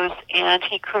those, and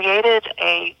he created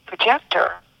a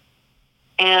projector,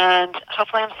 and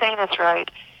hopefully I'm saying this right,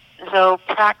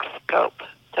 Zopraxiscope.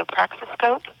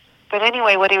 But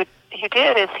anyway, what he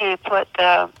did is he put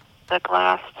the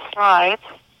glass slides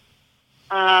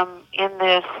in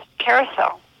this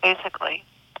carousel, basically.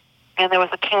 And there was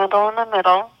a candle in the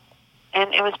middle,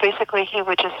 and it was basically he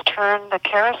would just turn the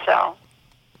carousel,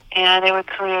 and it would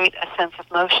create a sense of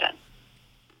motion.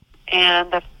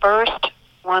 And the first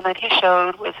one that he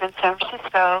showed was in San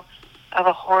Francisco of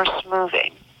a horse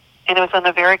moving. And it was on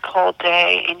a very cold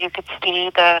day, and you could see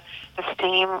the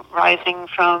steam rising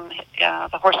from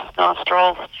the horse's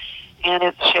nostrils, and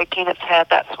it's shaking its head,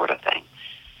 that sort of thing.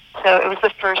 So it was the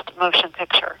first motion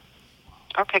picture,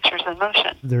 or pictures in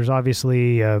motion. There's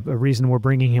obviously a reason we're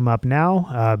bringing him up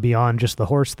now, beyond just the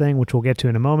horse thing, which we'll get to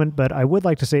in a moment. But I would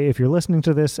like to say, if you're listening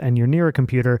to this and you're near a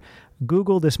computer,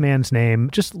 Google this man's name.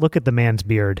 Just look at the man's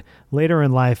beard. Later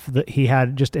in life, he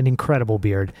had just an incredible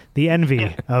beard. The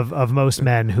envy of most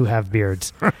men who have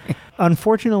beards.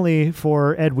 Unfortunately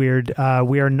for Edward,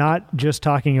 we are not just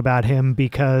talking about him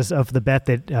because of the bet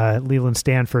that Leland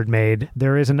Stanford made.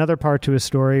 There is another part to his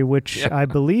story, which I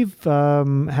believe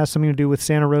has something to do with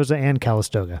Santa Rosa and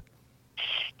Calistoga.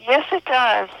 Yes, it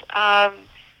does.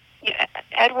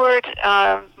 Edward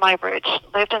Muybridge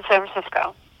lived in San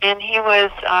Francisco, and he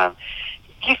was a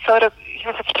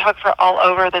photographer all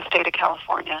over the state of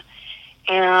California.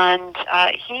 And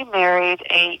he married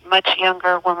a much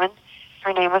younger woman.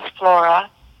 Her name was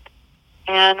Flora.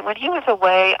 And when he was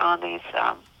away on these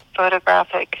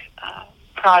photographic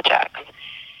projects,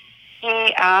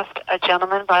 he asked a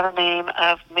gentleman by the name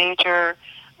of Major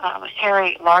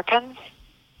Harry Larkins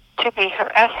to be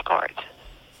her escort.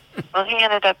 Well, he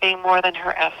ended up being more than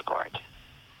her escort.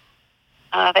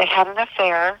 They had an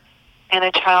affair, and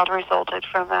a child resulted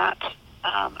from that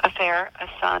affair, a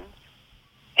son.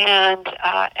 And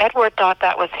Edward thought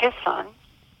that was his son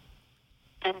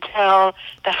until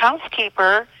the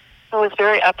housekeeper, who was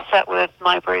very upset with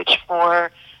Muybridge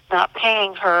for not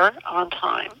paying her on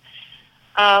time,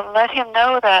 let him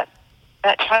know that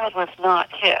that child was not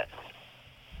his.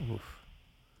 Oof.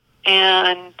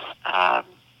 And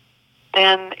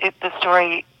then the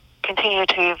story continued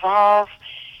to evolve,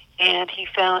 and he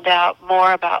found out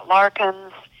more about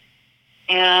Larkins,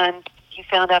 and he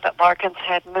found out that Larkins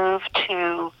had moved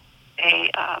to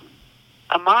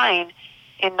a mine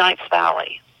in Knights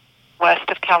Valley, west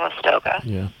of Calistoga,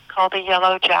 called the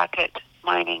Yellow Jacket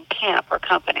Mining Camp or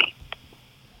Company.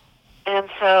 And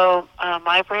so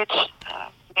Muybridge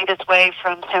made his way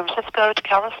from San Francisco to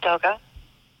Calistoga,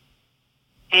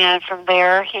 and from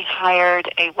there he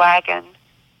hired a wagon.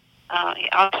 He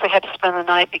obviously had to spend the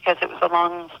night because it was a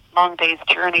long day's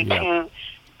journey to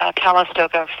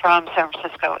Calistoga from San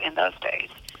Francisco in those days.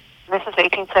 And this is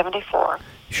 1874.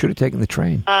 You should have taken the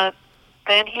train.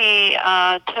 Then he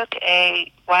took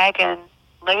a wagon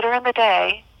later in the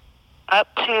day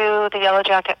up to the Yellow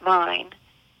Jacket mine,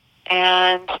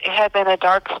 and it had been a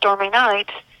dark, stormy night,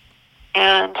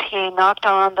 and he knocked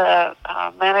on the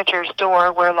manager's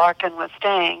door where Larkin was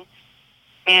staying,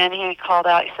 and he called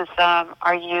out, he says,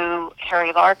 "Are you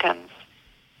Harry Larkins?"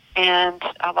 And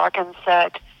Larkins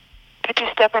said, "Could you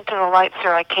step into the light,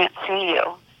 sir? I can't see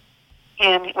you."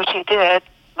 And which he did,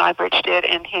 Muybridge did,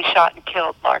 and he shot and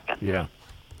killed Larkins. Yeah.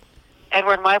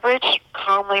 Edward Muybridge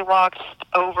calmly walked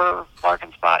over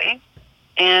Larkins' body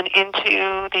and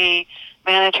into the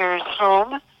manager's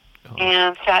home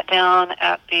and sat down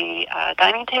at the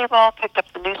dining table, picked up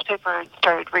the newspaper, and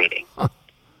started reading.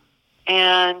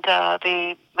 And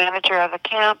the manager of the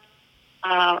camp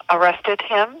arrested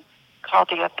him, called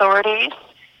the authorities,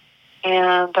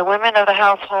 and the women of the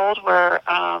household were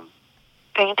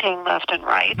fainting left and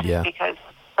right because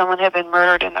someone had been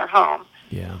murdered in their home.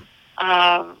 Yeah.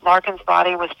 Larkin's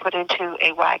body was put into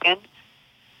a wagon,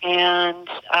 and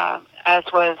as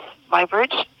was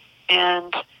Muybridge,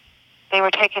 and they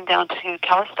were taken down to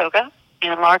Calistoga,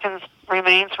 and Larkin's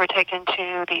remains were taken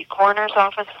to the coroner's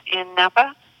office in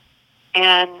Napa,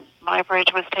 and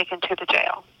Muybridge was taken to the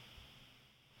jail,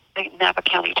 the Napa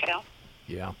County Jail.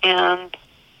 Yeah. And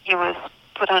he was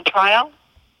put on trial.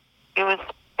 It was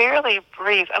fairly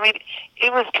brief. I mean,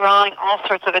 it was drawing all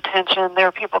sorts of attention. There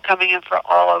were people coming in from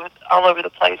all over the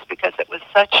place because it was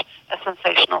such a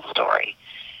sensational story.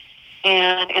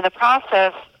 And in the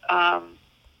process,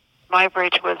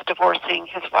 Muybridge was divorcing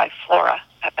his wife, Flora,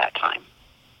 at that time.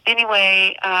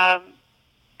 Anyway,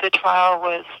 the trial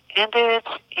was ended,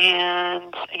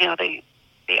 and,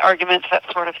 the arguments, that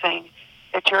sort of thing.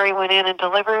 The jury went in and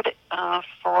delivered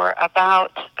for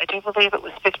about, I do believe it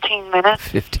was 15 minutes.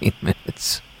 15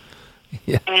 minutes.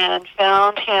 Yeah. And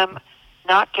found him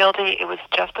not guilty. It was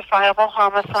justifiable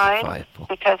homicide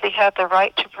because he had the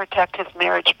right to protect his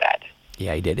marriage bed.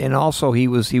 Yeah, he did. And also he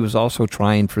was also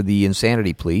trying for the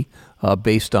insanity plea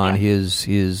based on his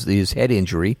head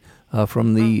injury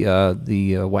from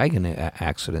the wagon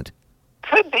accident.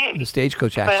 Could be. The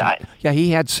stagecoach accident. He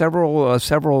had several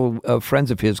friends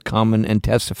of his come and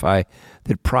testify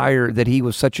that he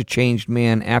was such a changed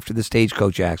man after the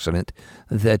stagecoach accident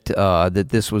that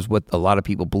this was what a lot of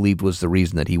people believed was the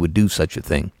reason that he would do such a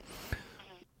thing.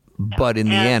 But in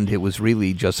the end, it was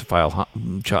really justifiable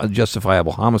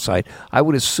homicide. I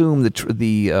would assume that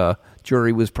the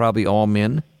jury was probably all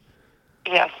men.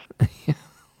 Yes.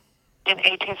 In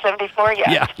 1874,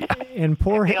 yes. Yeah. And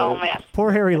poor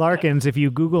Harry Larkins, if you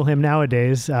Google him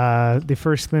nowadays, the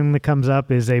first thing that comes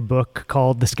up is a book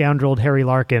called The Scoundrel Harry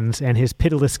Larkins and His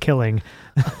Pitiless Killing.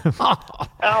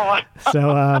 Oh.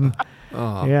 So,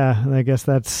 yeah, I guess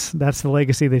that's the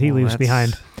legacy that he leaves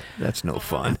behind. That's no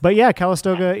fun. But yeah,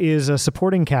 Calistoga is a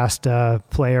supporting cast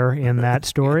player in that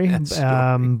story.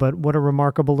 But what a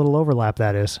remarkable little overlap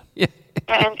that is. Yeah.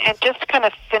 And just to kind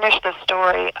of finish the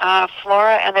story,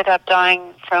 Flora ended up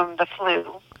dying from the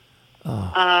flu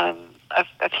a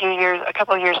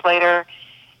couple of years later,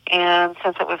 and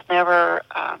since it was never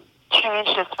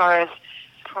changed as far as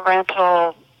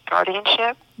parental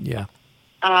guardianship,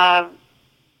 Edward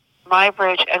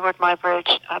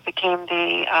Muybridge became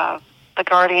the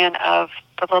guardian of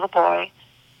the little boy,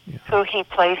 who he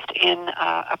placed in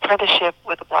apprenticeship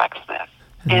with a blacksmith,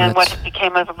 and what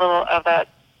became of that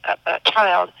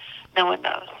child, no one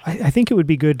knows. I think it would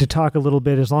be good to talk a little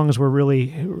bit, as long as we're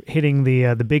really hitting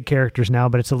the big characters now,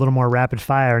 but it's a little more rapid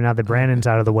fire now that Brandon's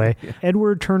out of the way.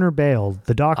 Edward Turner Bale,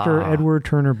 the Dr. Edward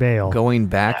Turner Bale. Going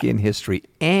back in history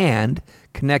and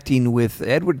connecting with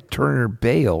Edward Turner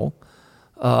Bale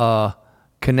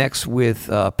connects with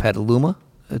Petaluma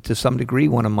to some degree.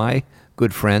 One of my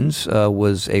good friends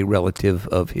was a relative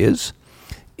of his.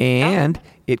 And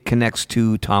it connects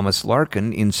to Thomas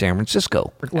Larkin in San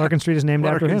Francisco. Larkin Street is named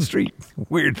after him. Larkin Street,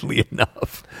 weirdly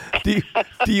enough. Do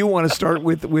you want to start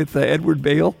with Edward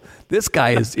Bale? This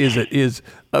guy is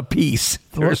a piece.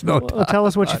 There's no doubt. Well, tell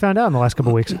us what you found out in the last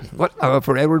couple of weeks. What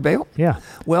for Edward Bale? Yeah.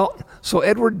 Well, so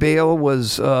Edward Bale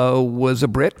was a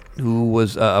Brit who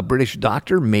was a British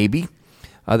doctor, maybe.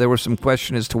 There was some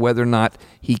question as to whether or not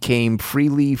he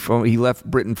left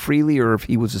Britain freely, or if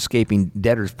he was escaping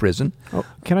debtor's prison. Oh,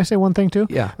 can I say one thing too?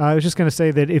 Yeah. I was just going to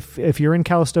say that if you're in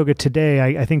Calistoga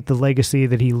today, I think the legacy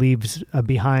that he leaves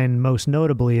behind most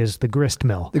notably is the grist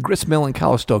mill. The grist mill in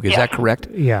Calistoga, is that correct?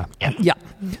 Yeah. Yeah.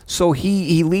 So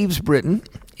he leaves Britain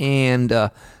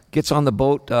and gets on the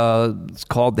boat. It's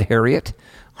called the Harriet,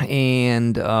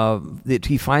 and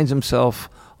he finds himself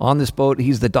on this boat.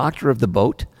 He's the doctor of the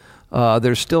boat.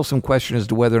 There's still some question as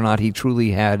to whether or not he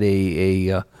truly had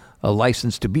a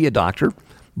license to be a doctor,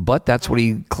 but that's what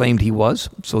he claimed he was.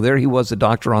 So there he was, a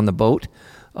doctor on the boat.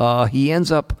 He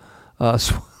ends up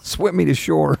swimming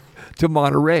ashore to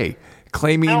Monterey,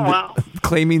 claiming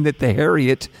that the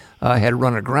Harriet had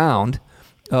run aground,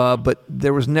 but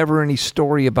there was never any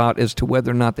story about as to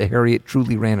whether or not the Harriet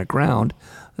truly ran aground.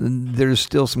 There's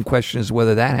still some question as to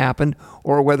whether that happened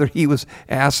or whether he was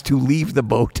asked to leave the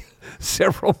boat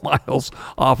several miles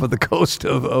off of the coast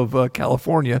of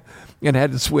California and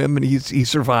had to swim, and he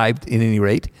survived at any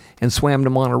rate and swam to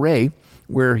Monterey,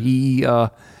 where he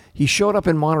showed up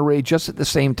in Monterey just at the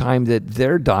same time that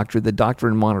their doctor, the doctor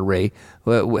in Monterey,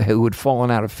 who had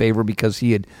fallen out of favor because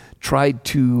he had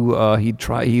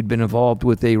he'd been involved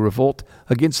with a revolt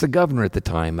against the governor at the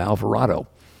time, Alvarado,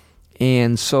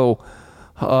 and so.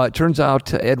 It turns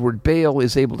out Edward Bale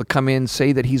is able to come in,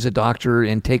 say that he's a doctor,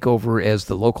 and take over as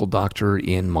the local doctor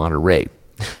in Monterey.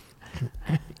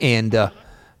 And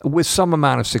with some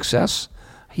amount of success,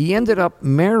 he ended up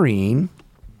falling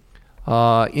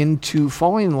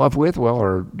in love with,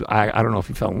 I don't know if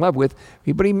he fell in love with,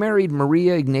 but he married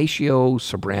Maria Ignacio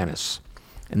Sobranis.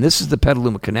 And this is the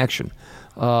Petaluma connection.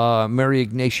 Mary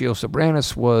Ignacio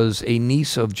Sobranis was a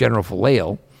niece of General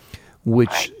Vallejo,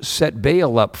 which set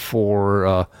Bale up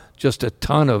for just a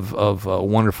ton of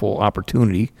wonderful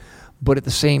opportunity. But at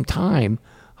the same time,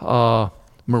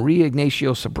 Maria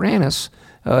Ignacio Sobranis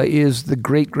is the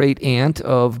great aunt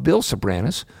of Bill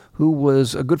Sobranis, who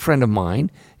was a good friend of mine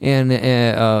and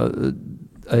a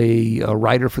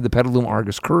writer for the Petaluma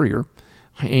Argus Courier,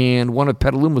 and one of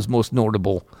Petaluma's most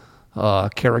notable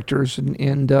characters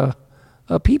and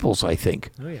peoples, I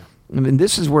think. Oh, yeah. I mean,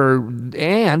 this is where,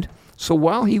 and so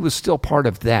while he was still part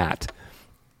of that,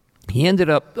 he ended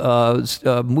up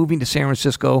moving to San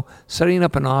Francisco, setting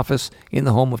up an office in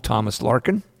the home of Thomas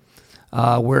Larkin,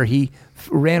 where he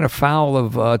ran afoul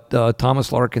of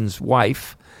Thomas Larkin's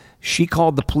wife. She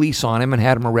called the police on him and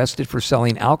had him arrested for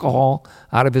selling alcohol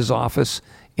out of his office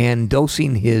and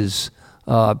dosing his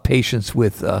patients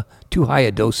with too high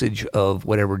a dosage of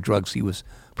whatever drugs he was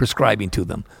prescribing to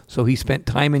them. So he spent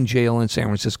time in jail in San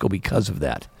Francisco because of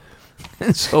that.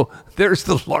 And so there's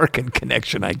the Larkin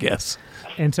connection, I guess.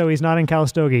 And so he's not in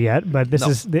Calistoga yet, but this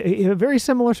is a very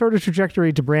similar sort of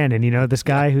trajectory to Brandon. You know, this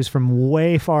guy who's from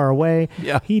way far away.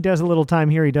 Yeah. He does a little time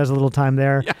here, he does a little time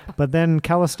there. Yeah. But then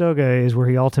Calistoga is where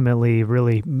he ultimately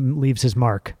really leaves his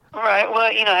mark. Right.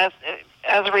 Well, you know,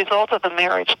 as a result of the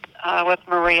marriage with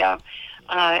Maria,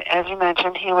 as you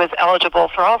mentioned, he was eligible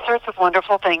for all sorts of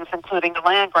wonderful things, including the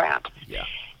land grant. Yeah.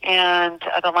 And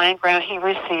the land grant he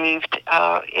received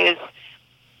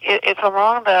it's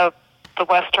along the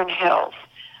Western Hills,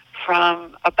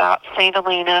 from about St.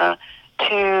 Helena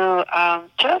to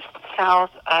just south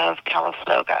of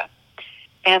Calistoga,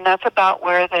 and that's about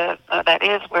where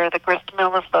where the grist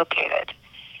mill is located.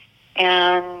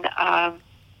 And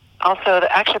also,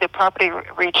 the property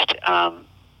reached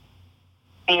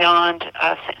beyond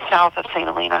south of St.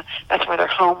 Helena. That's where their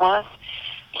home was.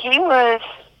 He was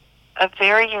a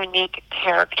very unique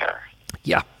character.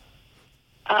 Yeah.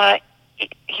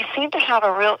 He seemed to have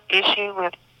a real issue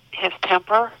with his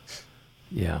temper.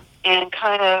 Yeah. And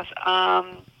kind of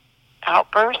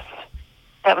outbursts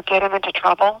that would get him into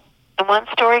trouble. And one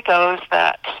story goes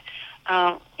that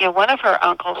one of her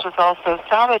uncles was also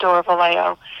Salvador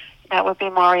Vallejo. That would be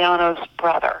Mariano's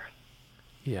brother.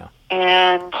 Yeah.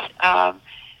 And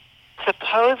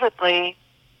supposedly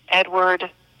Edward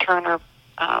Turner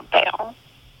Bale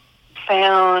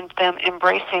found them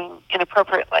embracing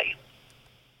inappropriately,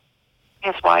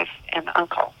 his wife and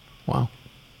uncle. Wow.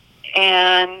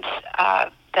 And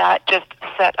that just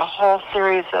set a whole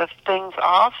series of things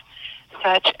off,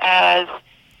 such as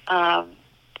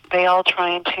Bale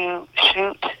trying to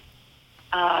shoot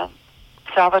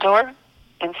Salvador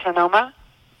in Sonoma.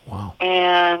 Wow.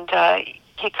 And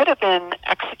he could have been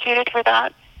executed for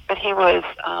that, but he was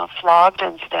flogged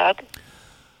instead.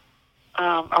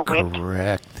 Or whipped.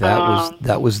 Correct.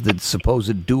 That was the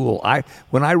supposed duel.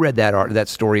 When I read that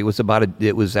story,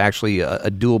 it was actually a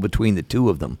duel between the two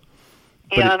of them.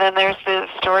 Yeah, and then there's the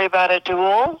story about a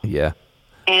duel. Yeah.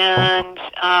 And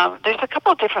there's a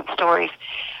couple of different stories,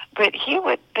 but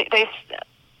they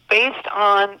based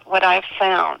on what I've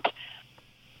found,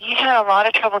 he had a lot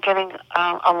of trouble getting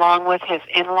along with his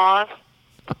in-laws.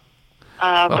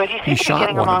 But he seems to be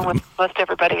getting along with most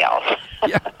everybody else.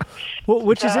 Yeah. Well,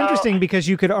 which is interesting because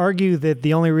you could argue that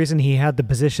the only reason he had the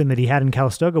position that he had in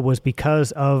Calistoga was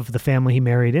because of the family he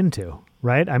married into,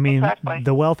 right? I mean, exactly.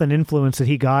 The wealth and influence that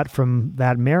he got from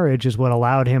that marriage is what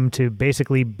allowed him to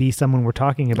basically be someone we're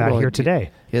talking about here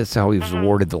today. Yeah, that's how he was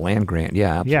awarded the land grant.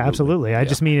 Yeah, absolutely. Yeah, absolutely. I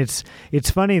just mean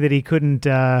it's funny that he couldn't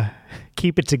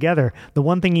keep it together. The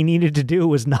one thing he needed to do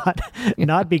was not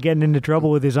be getting into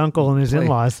trouble with his uncle and his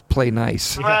in-laws. Play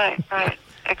nice. Right,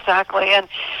 exactly. And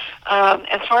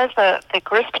as far as the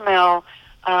grist mill,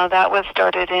 that was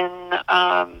started in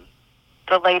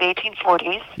the late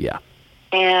 1840s. Yeah.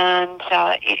 And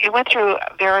it went through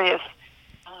various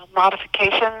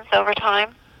modifications over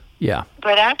time. Yeah.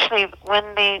 But actually, when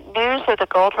the news of the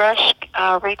gold rush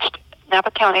reached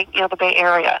Napa County, the Bay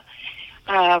Area,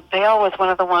 Bale was one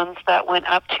of the ones that went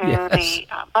up to the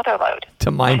Mother Lode.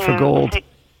 To mine for gold.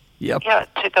 Yep. Yeah,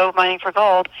 to go mining for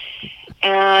gold.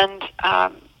 And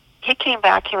he came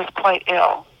back, he was quite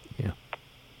ill. Yeah.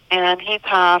 And he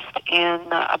passed in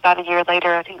about a year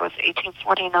later, I think it was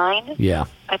 1849. Yeah.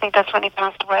 I think that's when he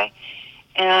passed away.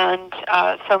 And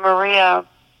so Maria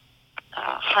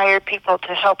hired people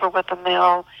to help her with the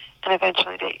mill, and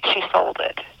eventually she sold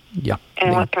it. Yeah.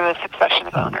 And went through a succession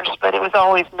of owners. But it was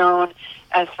always known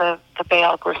as the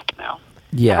Bale Grist Mill.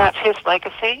 Yeah. And that's his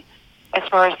legacy as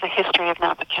far as the history of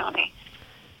Napa County.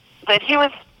 But he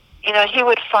was, he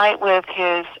would fight with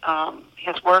his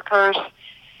workers,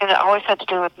 and it always had to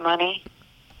do with money.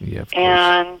 Yeah, of course.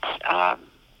 And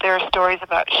there are stories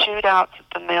about shootouts at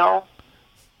the mill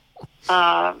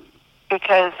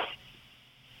because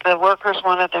the workers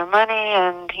wanted their money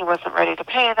and he wasn't ready to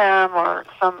pay them, or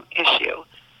some issue.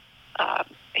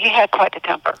 He had quite a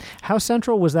temper. How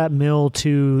central was that mill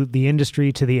to the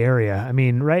industry, to the area? I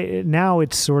mean, right now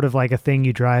it's sort of like a thing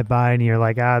you drive by and you're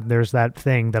like, there's that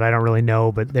thing that I don't really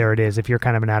know, but there it is, if you're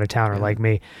kind of an out-of-towner like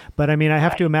me. But I mean, I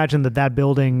have to imagine that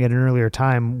building at an earlier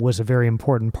time was a very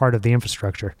important part of the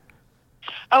infrastructure.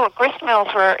 Oh, grist mills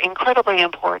were incredibly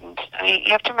important. I mean,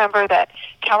 you have to remember that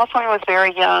California was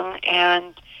very young,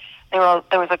 and there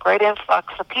was a great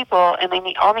influx of people, and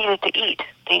they all needed to eat.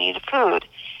 They needed food.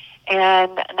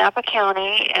 And Napa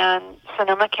County and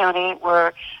Sonoma County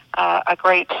were a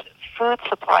great food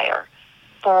supplier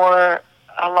for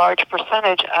a large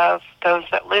percentage of those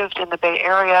that lived in the Bay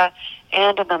Area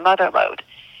and in the Mother Lode.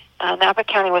 Napa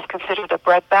County was considered a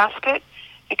breadbasket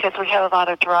because we had a lot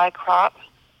of dry crop,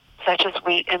 such as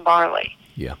wheat and barley.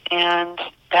 Yeah. And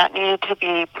that needed to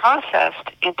be processed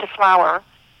into flour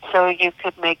so you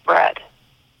could make bread.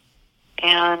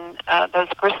 And those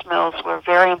grist mills were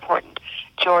very important.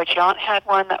 George Yount had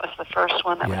one. That was the first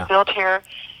one that was built here.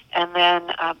 And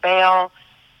then Bale.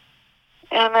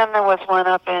 And then there was one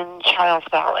up in Childs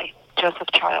Valley, Joseph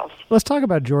Childs. Let's talk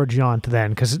about George Yount then,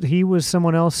 because he was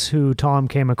someone else who Tom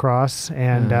came across.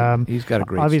 And he's got a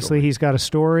great obviously story. He's got a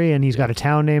story, and he's got a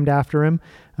town named after him.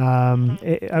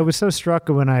 I was so struck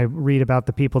when I read about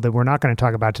the people that we're not going to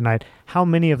talk about tonight, how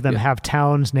many of them have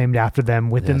towns named after them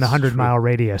within the 100-mile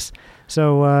radius.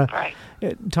 So, Right.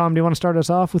 Tom, do you want to start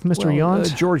us off with Mr.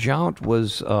 Yount? George Yount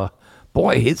was,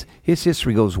 his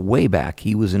history goes way back.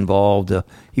 He was involved,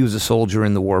 he was a soldier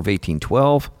in the War of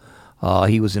 1812.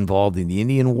 He was involved in the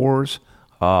Indian Wars.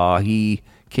 He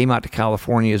came out to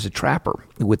California as a trapper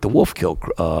with the Wolf Kill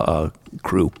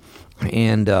crew.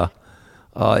 And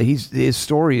his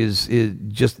story is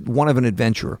just one of an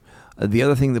adventure. The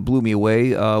other thing that blew me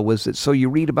away was that, so you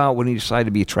read about when he decided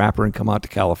to be a trapper and come out to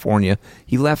California,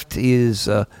 he left his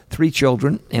 3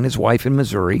 children and his wife in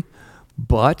Missouri.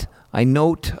 But I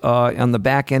note on the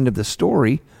back end of the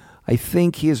story, I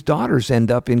think his daughters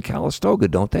end up in Calistoga,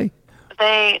 don't they?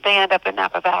 They end up in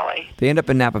Napa Valley. They end up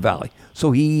in Napa Valley.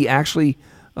 So he actually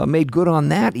made good on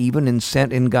that even and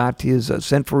sent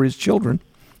for his children,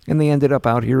 and they ended up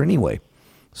out here anyway.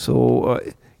 So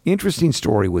interesting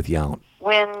story with Yount.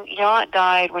 When Yount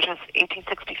died, which was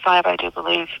 1865, I do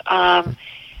believe,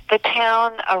 the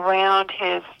town around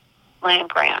his land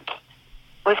grant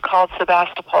was called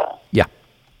Sebastopol. Yeah.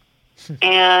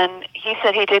 And he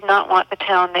said he did not want the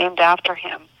town named after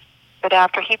him. But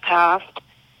after he passed,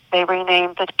 they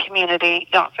renamed the community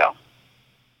Yountville.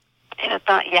 And it's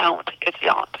not Yount, it's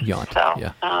Yount. Yount, so,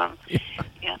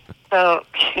 yeah. So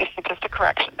just a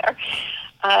correction there.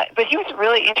 But he was a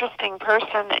really interesting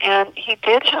person, and he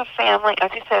did have family,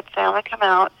 as you said, family come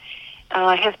out,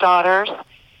 his daughters,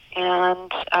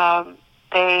 and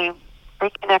they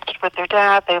reconnected with their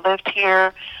dad. They lived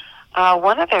here.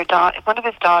 One of his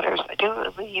daughters, I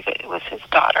do believe it was his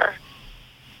daughter,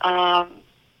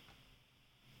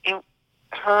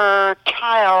 her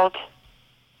child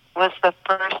was the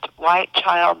first white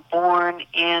child born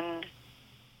in,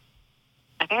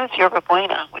 I think it was Yerba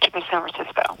Buena, which would be San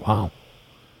Francisco. Wow.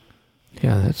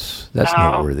 Yeah, that's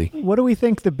noteworthy. What do we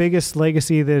think the biggest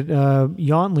legacy that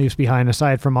Yount leaves behind,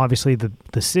 aside from obviously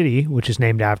the city, which is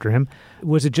named after him?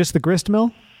 Was it just the grist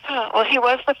mill? Well, he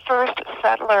was the first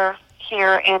settler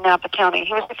here in Napa County.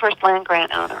 He was the first land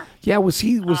grant owner. Yeah, was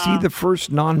he the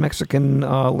first non-Mexican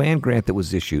land grant that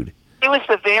was issued? He was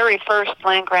the very first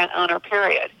land grant owner,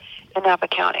 period, in Napa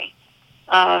County.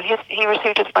 He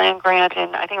received his land grant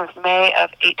in, I think it was May of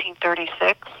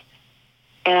 1836,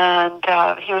 and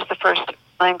he was the first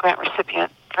land grant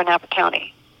recipient for Napa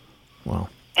County. Wow.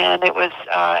 And it was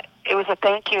a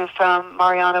thank you from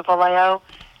Mariano Vallejo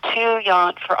to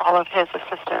Yount for all of his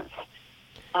assistance.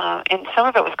 And some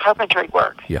of it was carpentry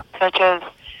work, such as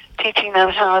teaching them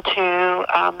how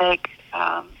to make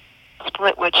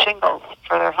split wood shingles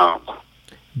for their homes.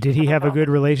 Did he have a good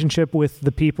relationship with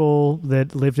the people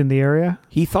that lived in the area?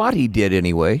 He thought he did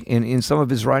anyway. In some of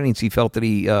his writings, he felt that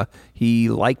he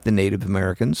liked the Native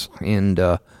Americans and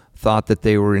thought that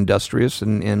they were industrious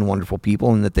and wonderful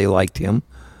people and that they liked him.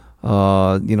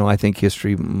 I think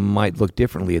history might look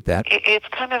differently at that. It's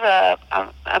kind of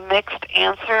a mixed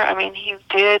answer. I mean, he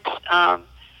did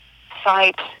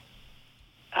fight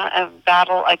a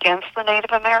battle against the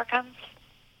Native Americans,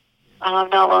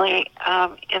 not only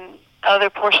in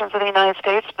other portions of the United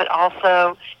States, but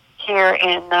also here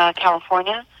in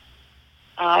California.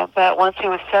 But once he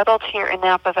was settled here in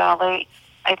Napa Valley,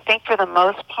 I think for the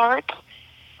most part,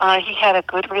 He had a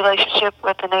good relationship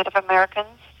with the Native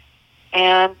Americans,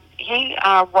 and he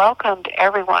welcomed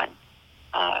everyone.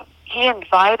 He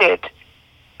invited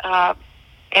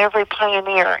every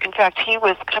pioneer. In fact, he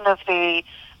was kind of the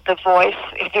voice,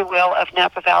 if you will, of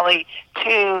Napa Valley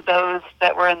to those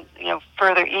that were in,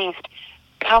 further east.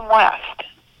 Come west,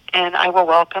 and I will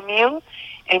welcome you,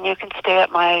 and you can stay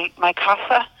at my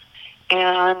casa,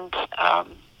 and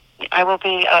I will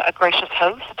be a gracious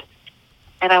host,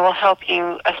 and I will help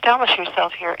you establish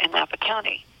yourself here in Napa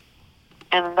County.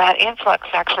 And that influx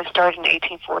actually started in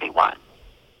 1841.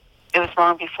 It was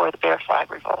long before the Bear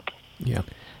Flag Revolt. Yeah.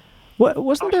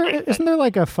 Isn't there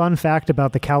like a fun fact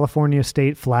about the California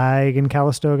state flag in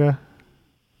Calistoga?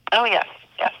 Oh, yes.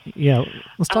 Yeah,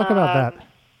 let's talk about that.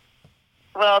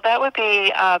 Well, that would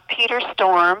be Peter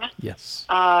Storm. Yes.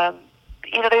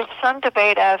 There's some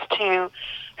debate as to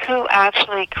who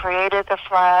actually created the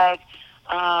flag,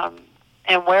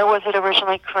 and where was it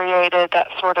originally created, that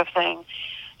sort of thing.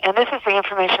 And this is the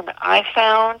information that I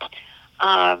found,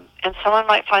 and someone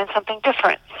might find something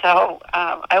different. So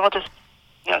I will just,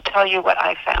 tell you what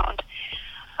I found.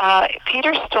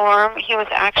 Peter Storm, he was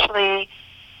actually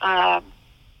a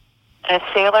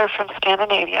sailor from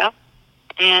Scandinavia,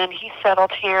 and he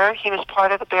settled here. He was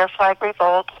part of the Bear Flag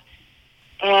Revolt.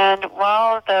 And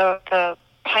while the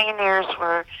pioneers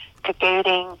were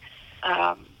debating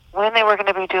when they were going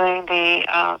to be doing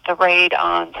the raid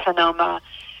on Sonoma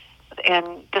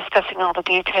and discussing all the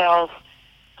details,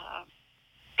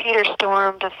 Peter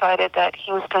Storm decided that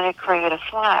he was going to create a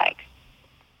flag.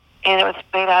 And it was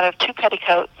made out of two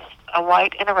petticoats, a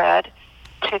white and a red,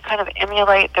 to kind of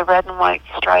emulate the red and white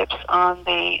stripes on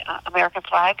the American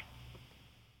flag.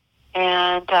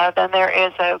 And then there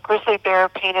is a grizzly bear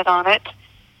painted on it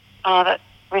that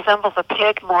resembles a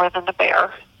pig more than the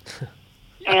bear.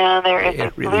 And there is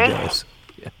it really does.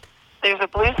 Yeah. There's a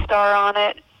blue star on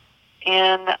it,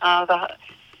 and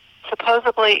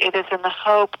supposedly it is in the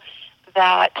hope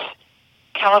that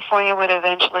California would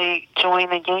eventually join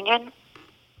the Union,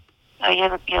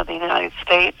 the United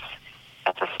States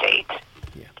as a state.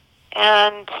 Yeah.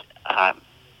 And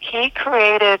he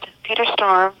created, Peter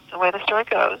Storm, the way the story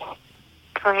goes,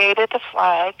 created the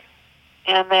flag,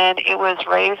 and then it was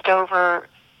raised over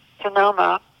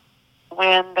Sonoma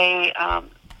when they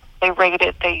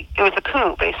raided. It was a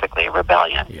coup, basically, a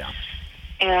rebellion. Yeah.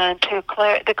 And to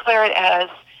declare it as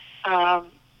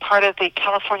part of the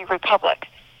California Republic,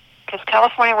 because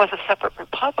California was a separate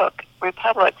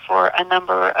republic for a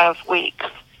number of weeks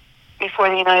before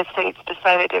the United States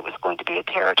decided it was going to be a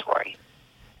territory.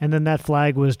 And then that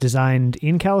flag was designed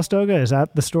in Calistoga? Is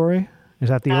that the story? Is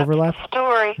that the overlap? That's the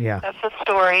story. Yeah. That's the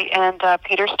story. And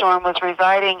Peter Storm was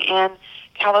residing in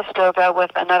Calistoga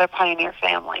with another pioneer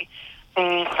family,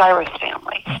 the Cyrus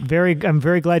family. I'm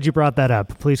very glad you brought that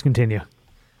up. Please continue.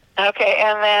 Okay,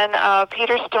 and then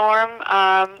Peter Storm,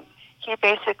 he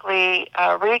basically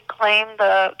reclaimed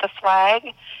the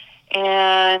flag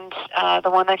and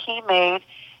the one that he made,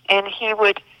 and he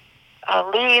would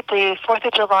lead the 4th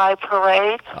of July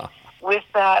parade with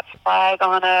that flag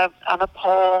on a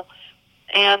pole,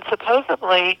 and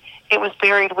supposedly it was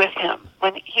buried with him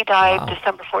when he died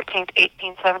December 14th,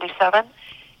 1877,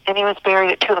 and he was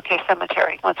buried at Tulaque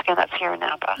Cemetery. Once again, that's here in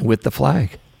Napa. With the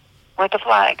flag? With the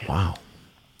flag. Wow.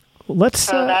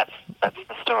 So that's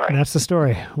the story. That's the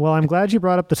story. Well, I'm glad you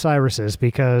brought up the Cyruses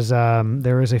because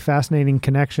there is a fascinating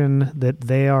connection that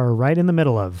they are right in the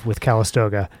middle of with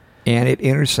Calistoga. And it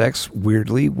intersects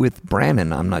weirdly with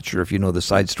Brannan. I'm not sure if you know the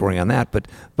side story on that, but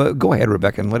go ahead,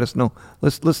 Rebecca, and let us know.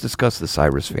 Let's discuss the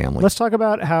Cyrus family. Let's talk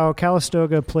about how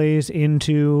Calistoga plays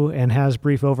into and has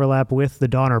brief overlap with the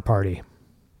Donner Party.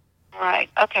 Right.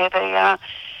 Okay.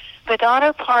 The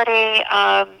Donner Party.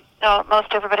 Most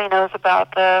everybody knows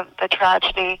about the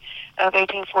tragedy of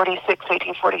 1846,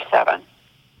 1847,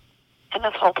 and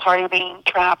this whole party being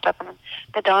trapped up in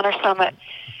the Donner Summit.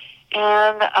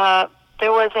 And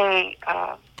there was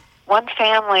one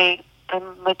family, the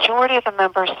majority of the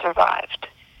members survived.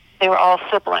 They were all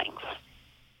siblings.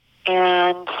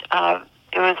 And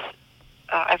it was,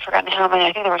 I've forgotten how many,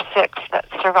 I think there were 6 that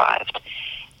survived.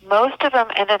 Most of them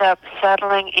ended up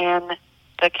settling in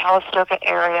the Calistoga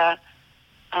area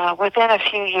within a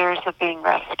few years of being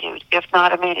rescued, if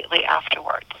not immediately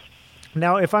afterwards.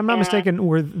 Now, if I'm not mistaken,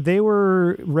 they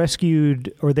were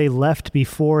rescued or they left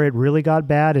before it really got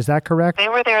bad? Is that correct? They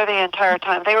were there the entire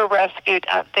time. They were rescued.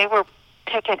 They were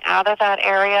taken out of that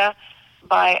area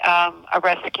by a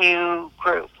rescue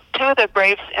group. 2 of the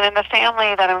Graves, and in the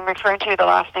family that I'm referring to, the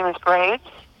last name is Graves.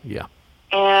 Yeah.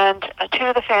 And 2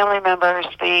 of the family members,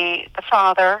 the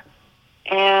father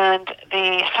and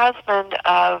the husband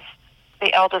of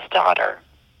the eldest daughter,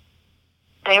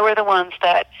 they were the ones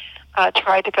that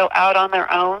tried to go out on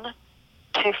their own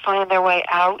to find their way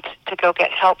out to go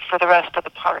get help for the rest of the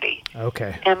party.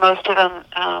 Okay. And most of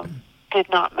them did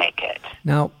not make it.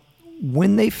 Now,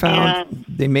 when they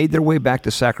they made their way back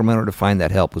to Sacramento to find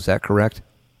that help, was that correct?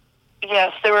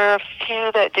 Yes, there were a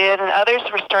few that did, and others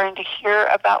were starting to hear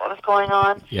about what was going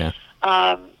on. Yeah.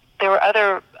 There were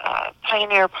other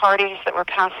pioneer parties that were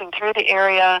passing through the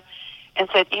area and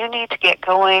said, you need to get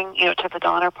going, to the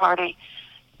Donner Party.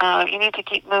 You need to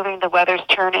keep moving. The weather's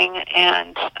turning.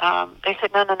 And they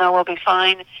said, no, we'll be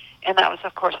fine. And that was,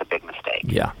 of course, a big mistake.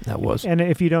 Yeah, that was. And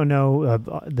if you don't know,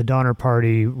 the Donner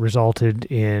Party resulted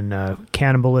in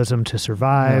cannibalism to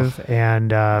survive,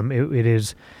 and it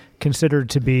is considered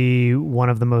to be one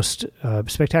of the most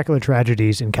spectacular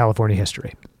tragedies in California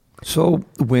history. So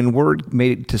when word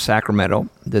made it to Sacramento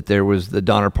that the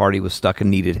Donner Party was stuck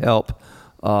and needed help,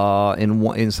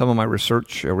 in some of my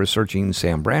researching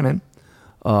Sam Brannon,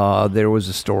 there was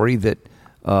a story that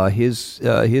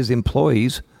his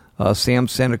employees, Sam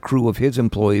sent a crew of his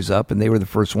employees up, and they were the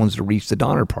first ones to reach the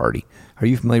Donner Party. Are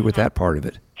you familiar with that part of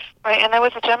it? Right, and there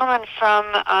was a gentleman from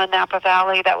Napa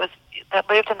Valley that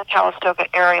lived in the Calistoga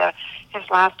area. His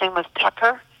last name was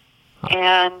Tucker,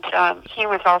 and he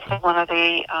was also one of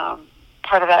the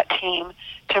part of that team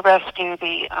to rescue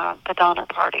the Donner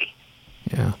Party.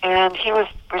 Yeah. And he was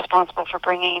responsible for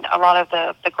bringing a lot of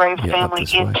the Graves family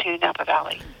this way. into Napa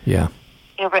Valley. Yeah.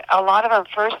 But a lot of them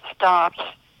first stopped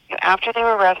after they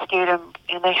were rescued,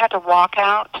 and they had to walk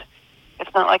out.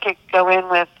 It's not like you could go in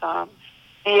with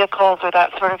vehicles or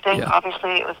that sort of thing. Yeah.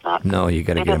 Obviously, it was not. No, you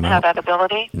got to they get them didn't have out. that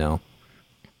ability. No.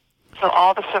 So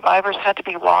all the survivors had to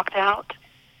be walked out,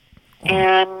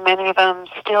 and many of them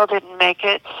still didn't make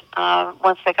it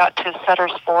once they got to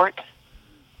Sutter's Fort.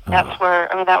 That's where,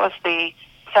 that was the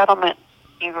settlement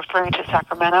you're referring to,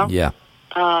 Sacramento. Yeah.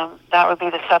 That would be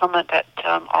the settlement that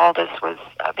all this was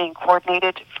being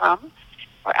coordinated from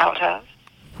or out of.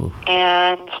 Oof.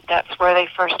 And that's where they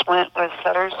first went, was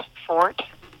Sutter's Fort.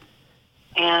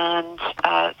 And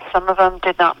some of them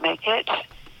did not make it.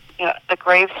 The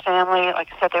Graves family, like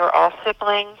I said, they were all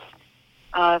siblings.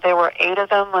 There were 8 of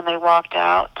them when they walked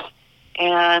out,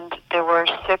 and there were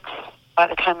 6 by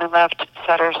the time they left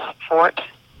Sutter's Fort,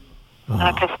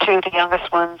 because 2 of the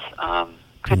youngest ones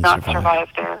could Didn't not survive.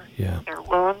 survive their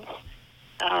wounds,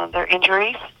 their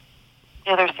injuries.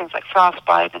 There's things like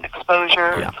frostbite and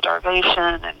exposure and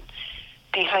starvation and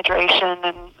dehydration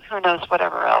and who knows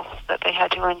whatever else that they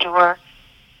had to endure.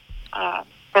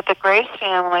 But the Graves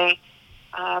family,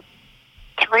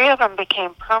 3 of them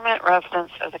became permanent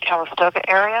residents of the Calistoga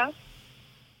area.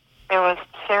 There was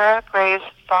Sarah Graves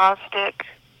Fosdick,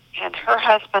 and her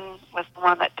husband was the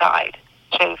one that died,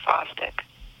 Jay Fosdick,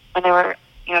 when they were,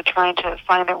 trying to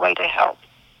find their way to help.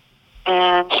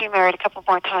 And she married a couple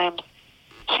more times.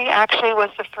 She actually was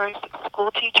the first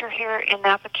school teacher here in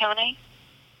Napa County.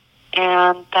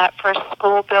 And that first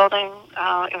school building,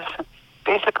 it was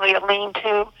basically a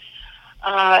lean-to.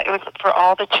 It was for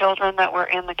all the children that were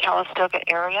in the Calistoga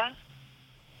area.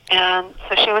 And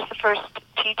so she was the first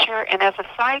teacher. And as a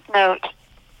side note,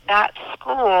 that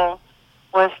school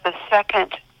was the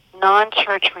second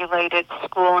non-church-related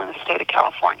school in the state of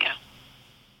California.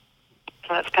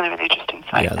 So that's kind of an interesting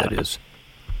side note. Yeah, that is.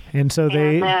 And so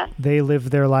they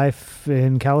lived their life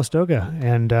in Calistoga,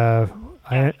 and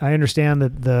I understand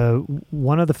that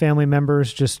one of the family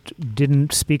members just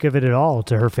didn't speak of it at all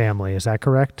to her family. Is that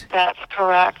correct? That's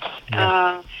correct.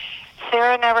 Yeah.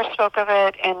 Sarah never spoke of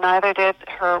it, and neither did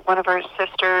one of her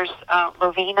sisters,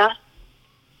 Lovina.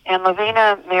 And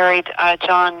Lovina married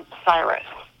John Cyrus.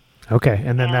 Okay,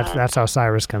 and then that's how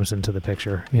Cyrus comes into the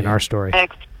picture in our story.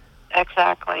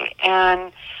 Exactly,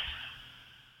 and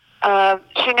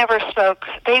she never spoke.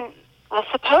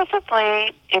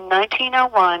 Supposedly in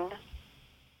 1901,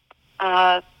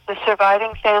 the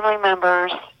surviving family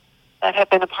members that had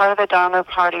been a part of the Donner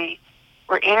Party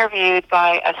were interviewed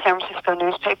by a San Francisco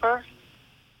newspaper,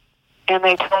 and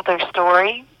they told their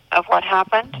story of what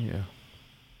happened. Yeah.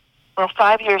 Well,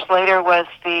 5 years later was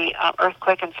the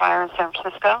earthquake and fire in San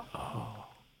Francisco,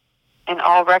 and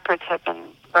all records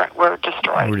were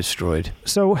destroyed. Were destroyed.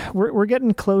 So we're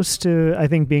getting close to, I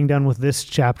think, being done with this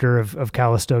chapter of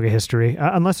Calistoga history.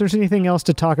 Unless there's anything else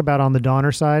to talk about on the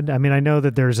Donner side. I mean, I know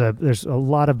that there's a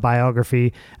lot of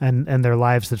biography and their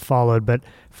lives that followed, but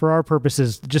for our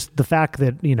purposes, just the fact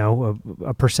that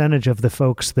a percentage of the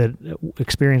folks that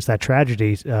experienced that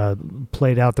tragedy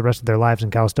played out the rest of their lives in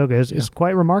Calistoga is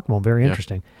quite remarkable, very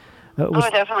interesting.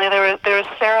 Definitely. There was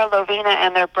Sarah, Lovina,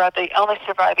 and their brother, the only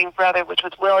surviving brother, which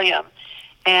was William.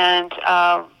 And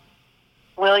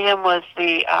William was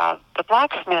the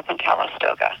blacksmith in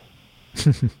Calistoga.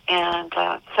 And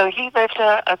so he lived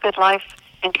a good life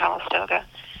in Calistoga.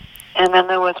 And then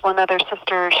there was one other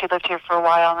sister. She lived here for a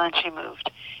while, and then she moved.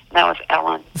 And that was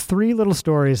Ellen. 3 little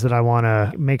stories that I want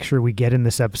to make sure we get in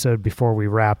this episode before we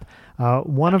wrap.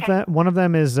 One of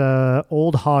them is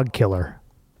Old Hog Killer.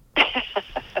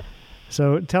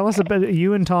 So tell us about.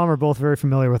 You and Tom are both very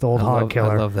familiar with Old Hog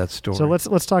Killer. I love that story. So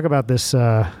let's talk about this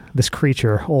this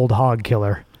creature, Old Hog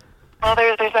Killer. Well,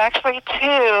 there's actually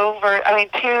two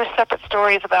separate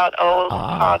stories about Old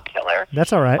Hog Killer.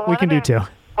 That's all right. So we can do 2.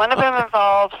 One of them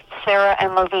involves Sarah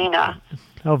and Lovina.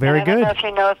 Oh, very good. I don't know if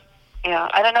you know. Yeah,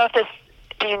 I don't know if this.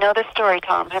 Do you know this story,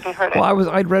 Tom? Have you heard it? Well,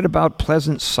 I'd read about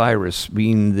Pleasant Cyrus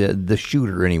being the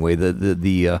shooter anyway,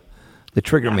 the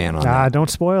trigger man on that. Don't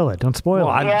spoil it. Don't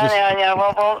spoil it. Yeah.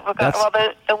 Well,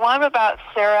 the one about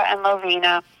Sarah and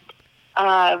Lovina.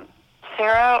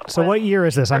 Sarah. So what year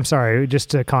is this? I'm sorry,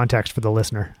 just context for the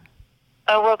listener.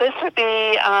 Well, this would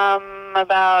be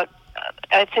about,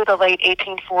 I'd say, the late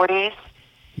 1840s.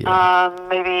 Yeah.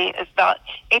 Maybe it's about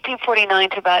 1849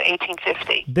 to about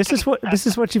 1850. This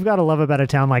is what you've got to love about a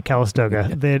town like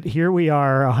Calistoga. That here we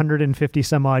are, 150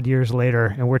 some odd years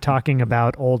later, and we're talking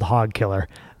about Old Hog Killer.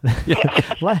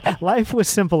 Life was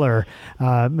simpler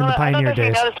in the pioneer days. I don't know if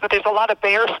you noticed, but there's a lot of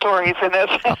bear stories in this.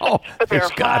 The bear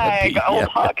flag, Old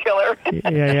Hog Killer.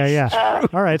 Yeah.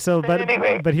 All right. So,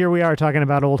 but here we are talking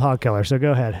about Old Hog Killer. So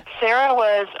go ahead. Sarah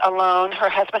was alone. Her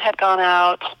husband had gone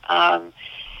out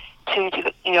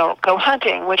to go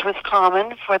hunting, which was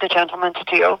common for the gentleman to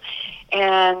do,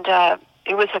 and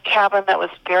it was a cabin that was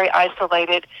very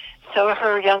isolated. So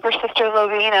her younger sister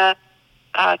Lovina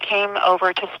came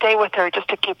over to stay with her just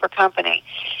to keep her company.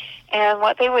 And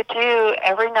what they would do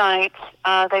every night,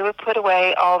 they would put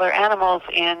away all their animals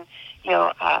in,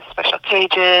 special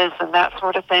cages and that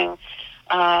sort of thing,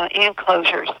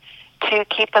 enclosures to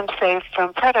keep them safe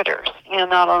from predators.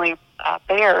 Not only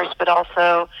bears, but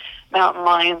also mountain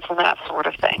lions and that sort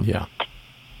of thing. Yeah.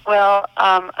 Well,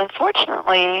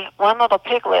 unfortunately, one little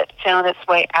piglet found its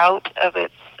way out of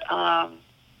its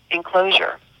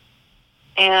enclosure.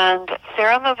 And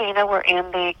Sarah and Lovina were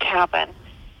in the cabin,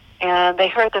 and they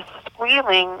heard this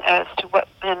squealing and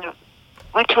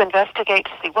went to investigate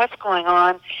to see what's going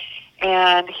on.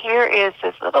 And here is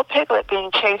this little piglet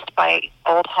being chased by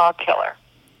Old Hog Killer.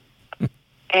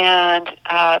 And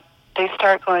they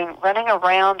start running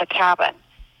around the cabin.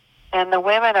 And the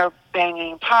women are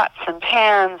banging pots and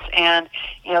pans, and,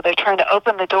 they're trying to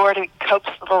open the door to coax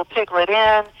the little piglet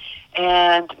in,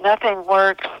 and nothing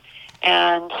works.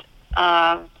 And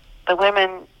the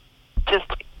women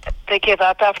they give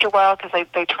up after a while because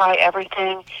they try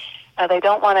everything. They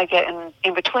don't want to get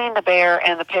in between the bear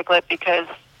and the piglet because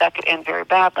that could end very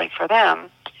badly for them.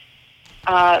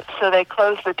 So they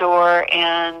close the door,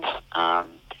 and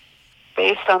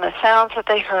based on the sounds that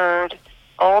they heard,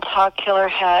 Old Hog Killer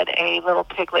had a little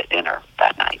piglet dinner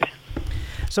that night.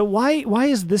 So why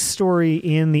is this story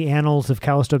in the annals of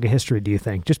Calistoga history, do you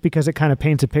think? Just because it kind of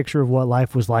paints a picture of what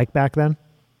life was like back then?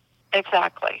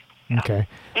 Exactly. Okay.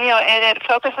 And it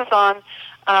focuses on,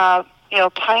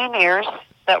 pioneers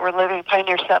that were living,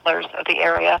 pioneer settlers of the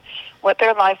area, what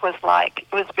their life was like.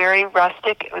 It was very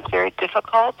rustic. It was very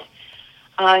difficult.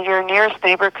 Your nearest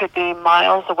neighbor could be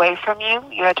miles away from you.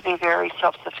 You had to be very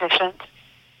self-sufficient.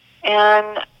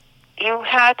 And you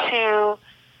had to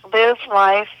live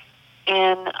life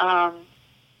in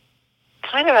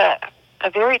kind of a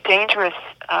very dangerous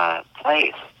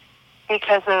place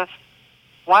because of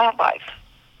wildlife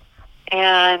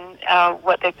and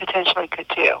what they potentially could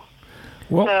do.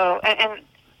 Well, in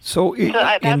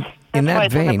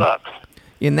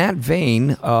that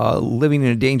vein, living in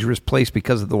a dangerous place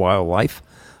because of the wildlife,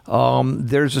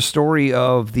 there's a story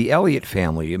of the Elliott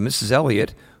family, Mrs.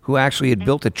 Elliott, who actually had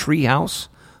built a tree house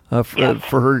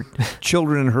for her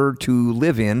children and her to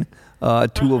live in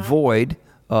to avoid,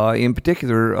 in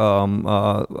particular,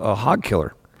 a hog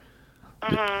killer.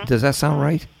 Does that sound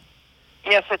right?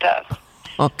 Yes, it does.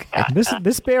 Okay. Yeah.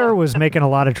 This bear was making a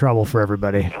lot of trouble for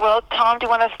everybody. Well, Tom, do you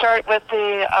want to start with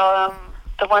the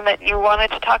one that you wanted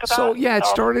to talk about? So it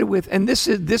started with, and this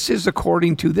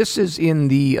is in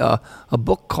the a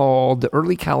book called The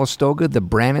Early Calistoga: The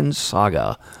Brannan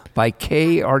Saga by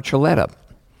Kay Archuleta.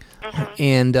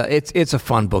 And it's a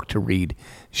fun book to read.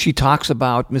 She talks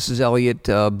about Mrs. Elliott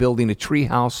building a tree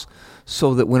house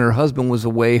so that when her husband was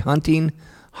away hunting,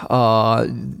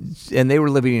 and they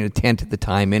were living in a tent at the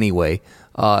time anyway,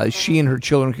 she and her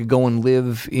children could go and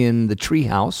live in the tree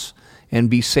house and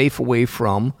be safe away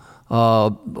from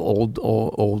old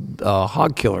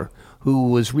hog killer, who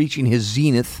was reaching his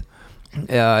zenith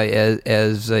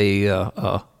as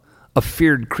a a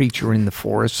feared creature in the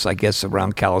forests, I guess,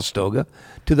 around Calistoga,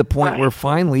 to the point where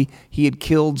finally he had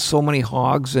killed so many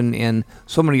hogs and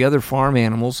so many other farm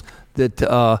animals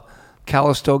that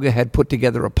Calistoga had put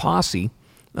together a posse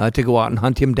to go out and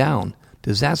hunt him down.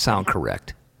 Does that sound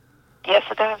correct? Yes,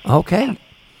 it does. Okay.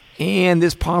 And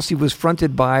this posse was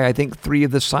fronted by, I think, 3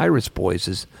 of the Cyrus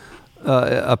boys,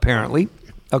 apparently,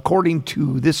 according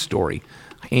to this story.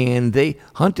 And they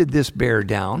hunted this bear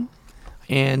down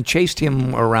and chased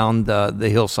him around the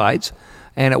hillsides.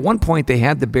 And at one point, they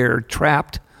had the bear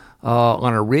trapped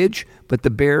on a ridge, but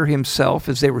the bear himself,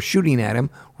 as they were shooting at him,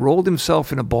 rolled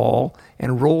himself in a ball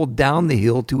and rolled down the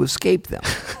hill to escape them.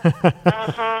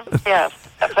 Yes,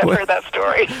 I've heard that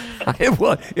story.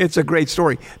 Well, it's a great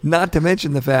story. Not to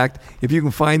mention the fact, if you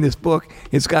can find this book,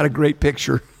 it's got a great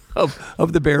picture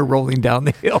of the bear rolling down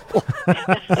the hill.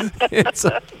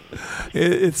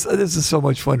 This is so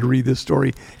much fun to read this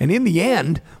story. And in the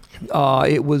end,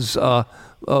 it was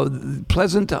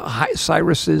Pleasant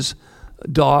Cyrus's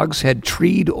dogs had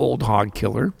treed Old Hog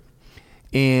Killer.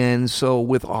 And so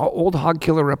with Old Hog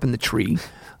Killer up in the tree,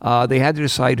 they had to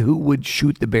decide who would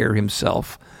shoot the bear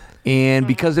himself. And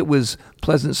because it was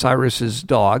Pleasant Cyrus's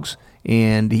dogs,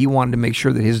 and he wanted to make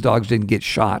sure that his dogs didn't get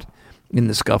shot in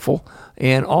the scuffle,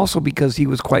 and also because he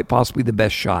was quite possibly the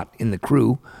best shot in the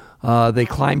crew, they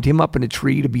climbed him up in a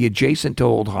tree to be adjacent to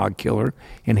Old Hog Killer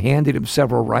and handed him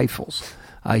several rifles.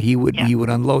 He would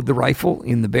unload the rifle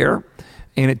in the bear,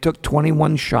 and it took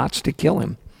 21 shots to kill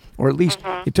him. Or at least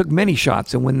it took many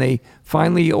shots. And when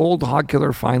Old Hog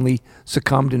Killer finally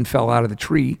succumbed and fell out of the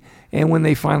tree, and when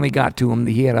they finally got to him,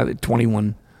 he had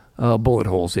 21 bullet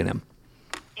holes in him.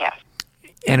 Yes.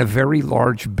 And a very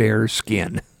large bear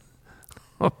skin,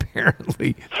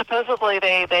 apparently. Supposedly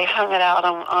they hung it out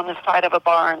on the side of a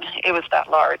barn. It was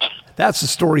that large. That's the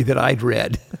story that I'd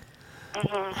read.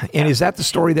 And is that the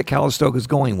story that Calistoga is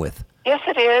going with? Yes,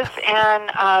 it is. And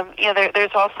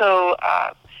there's also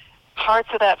parts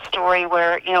of that story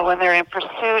where, when they're in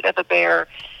pursuit of the bear,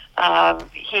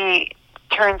 he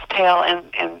turns tail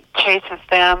and chases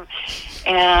them.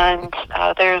 And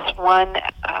there's one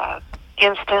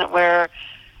instant where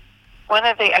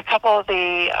a couple of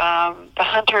the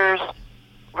hunters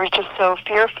were just so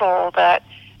fearful that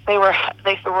they were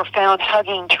found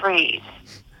hugging trees.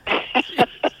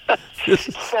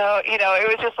 So, it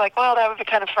was just like, well, that would be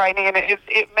kind of frightening, and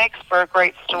it makes for a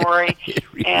great story. It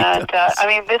really and, does.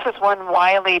 this is one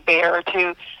wily bear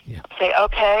to say,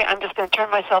 okay, I'm just going to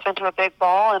turn myself into a big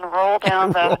ball and roll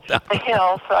down the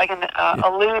hill so I can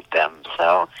elude them.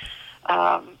 So,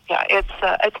 it's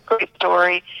a great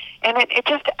story. And it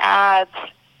just adds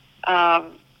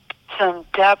some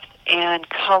depth and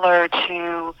color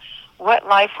to what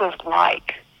life was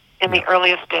like in the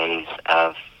earliest days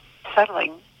of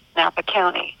settling Napa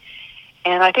County.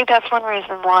 And I think that's one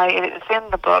reason why it is in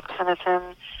the books and it's in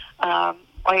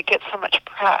why it gets so much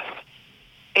press.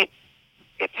 It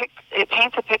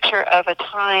paints a picture of a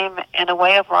time and a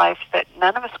way of life that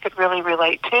none of us could really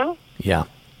relate to. Yeah.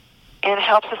 And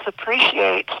helps us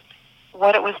appreciate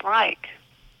what it was like.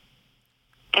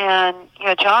 And,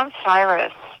 John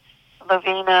Cyrus,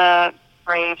 Lavina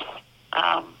Graves'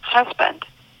 husband,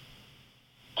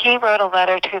 he wrote a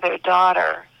letter to their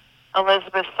daughter,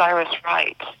 Elizabeth Cyrus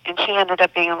Wright, and she ended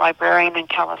up being a librarian in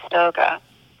Calistoga,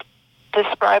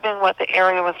 describing what the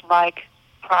area was like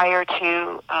prior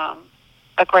to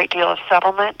a great deal of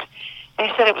settlement. And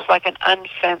he said it was like an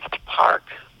unfenced park.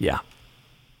 Yeah.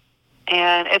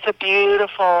 And it's a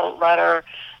beautiful letter.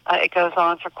 It goes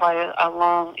on for quite a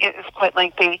long, it's quite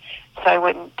lengthy, so I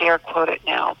wouldn't dare quote it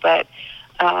now. But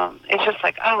it's just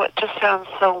like, it just sounds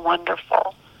so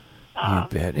wonderful. You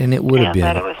bet. And it would have been.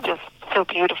 And that it was just so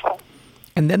beautiful.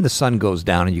 And then the sun goes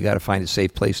down and you got to find a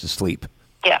safe place to sleep.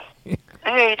 Yes.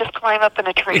 You just climb up in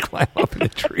a tree. Climb up in a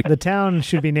tree. The town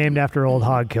should be named after Old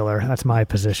Hog Killer. That's my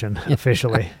position,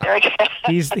 officially. Very good.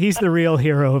 He's the real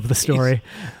hero of the story.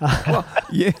 Well,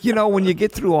 when you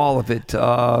get through all of it,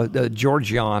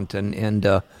 George Yount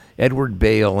and Edward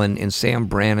Bale and Sam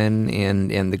Brannan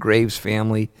and the Graves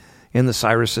family and the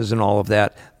Cyruses and all of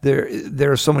that,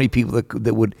 there are so many people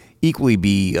that would equally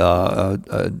be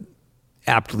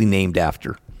aptly named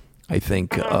after. I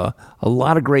think a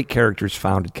lot of great characters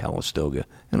found at Calistoga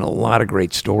and a lot of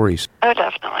great stories. Oh,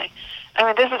 definitely.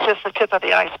 This is just the tip of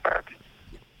the iceberg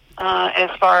as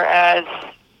far as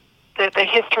the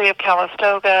history of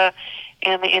Calistoga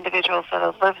and the individuals that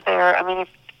have lived there. If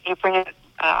you bring it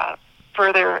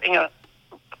further,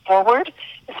 forward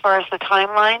as far as the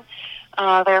timeline,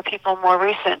 there are people more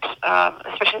recent,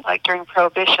 especially like during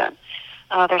Prohibition.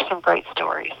 There's some great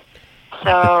stories.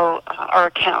 So, or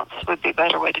accounts would be a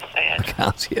better way to say it.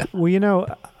 Accounts, yeah.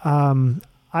 Well,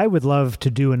 I would love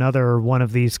to do another one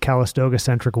of these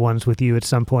Calistoga-centric ones with you at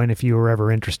some point if you were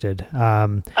ever interested.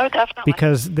 Oh, definitely.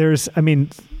 Because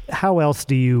how else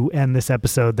do you end this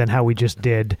episode than how we just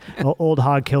did? Old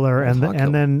Hog Killer, and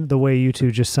then the way you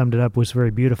two just summed it up was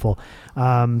very beautiful.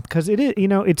 Because it is,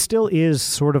 it still is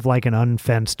sort of like an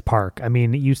unfenced park. I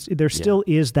mean, there still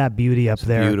is that beauty up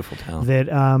there. Beautiful town. That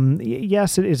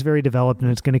yes, it is very developed,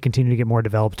 and it's going to continue to get more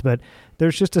developed. But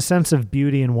there's just a sense of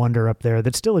beauty and wonder up there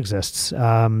that still exists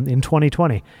in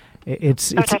 2020.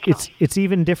 It's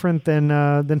even different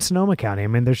than Sonoma County. I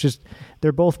mean,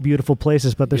 they're both beautiful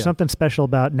places, but there's something special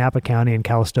about Napa County and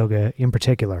Calistoga in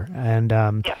particular.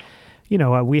 And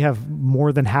we have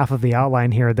more than half of the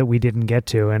outline here that we didn't get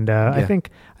to, and I think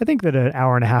that an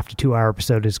hour and a half to 2 hour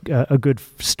episode is a good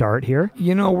start here.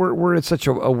 We're at such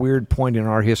a weird point in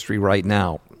our history right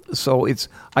now. So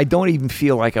I don't even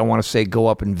feel like I want to say go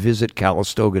up and visit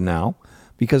Calistoga now,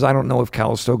 because I don't know if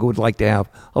Calistoga would like to have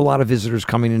a lot of visitors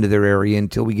coming into their area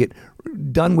until we get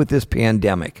done with this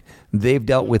pandemic. They've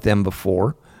dealt with them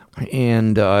before,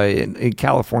 and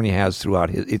California has throughout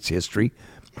its history.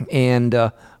 And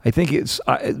I think it's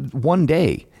one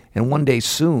day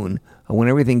soon, when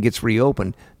everything gets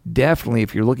reopened, definitely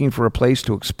if you're looking for a place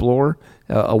to explore,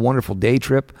 a wonderful day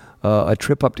trip, a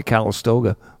trip up to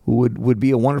Calistoga would be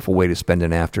a wonderful way to spend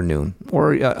an afternoon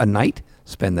or a night,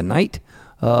 spend the night.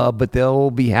 But they'll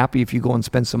be happy if you go and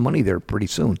spend some money there pretty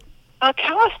soon. Well,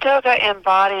 Calistoga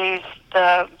embodies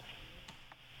the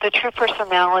true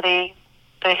personality,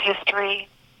 the history,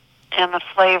 and the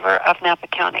flavor of Napa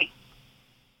County.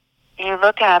 You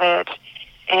look at it,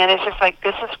 and it's just like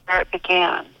this is where it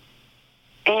began,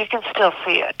 and you can still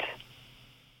see it,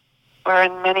 where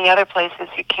in many other places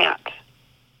you can't.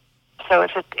 So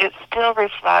it still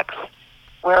reflects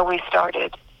where we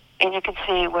started, and you can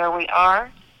see where we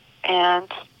are,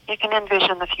 and you can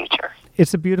envision the future.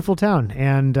 It's a beautiful town,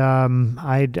 and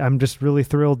I'm just really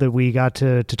thrilled that we got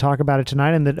to talk about it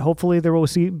tonight, and that hopefully there will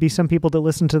be some people that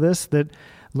listen to this that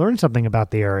learn something about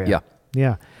the area.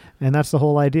 Yeah. And that's the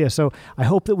whole idea. So I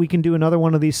hope that we can do another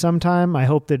one of these sometime. I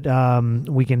hope that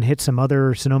we can hit some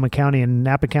other Sonoma County and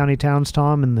Napa County towns,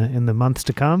 Tom, in the months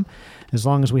to come. As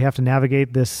long as we have to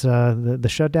navigate this the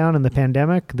shutdown and the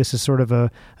pandemic, this is sort of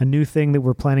a new thing that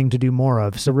we're planning to do more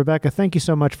of. So Rebecca, thank you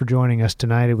so much for joining us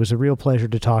tonight. It was a real pleasure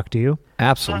to talk to you.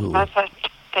 Absolutely. My pleasure.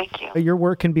 Thank you. Your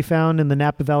work can be found in the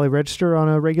Napa Valley Register on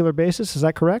a regular basis. Is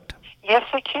that correct? Yes,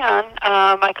 it can.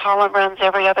 My column runs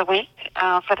every other week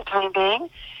for the time being.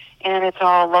 And it's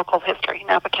all local history,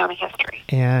 Napa County history.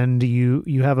 And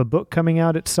you have a book coming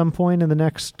out at some point in the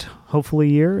next, hopefully,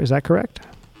 year. Is that correct?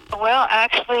 Well,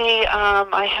 actually,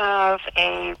 I have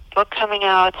a book coming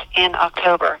out in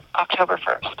October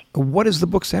 1st. What is the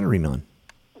book centering on?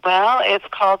 Well, it's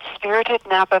called Spirited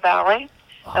Napa Valley.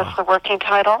 That's the working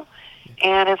title.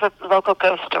 And it's a local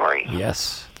ghost story.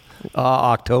 Yes.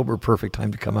 October, perfect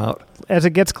time to come out. As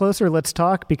it gets closer, let's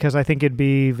talk, because I think it'd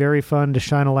be very fun to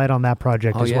shine a light on that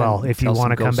project as well, if you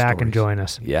want to come back and join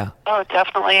us. Yeah. Oh,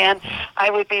 definitely. And I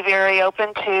would be very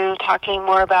open to talking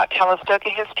more about Calistoga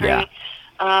history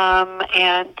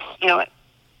and,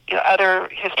 other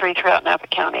history throughout Napa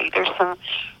County. There's some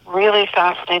really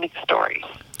fascinating stories.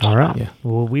 All right. Yeah.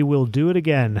 Well, we will do it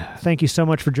again. Thank you so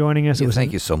much for joining us.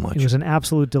 Thank you so much. It was an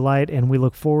absolute delight, and we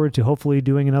look forward to hopefully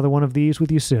doing another one of these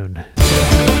with you soon.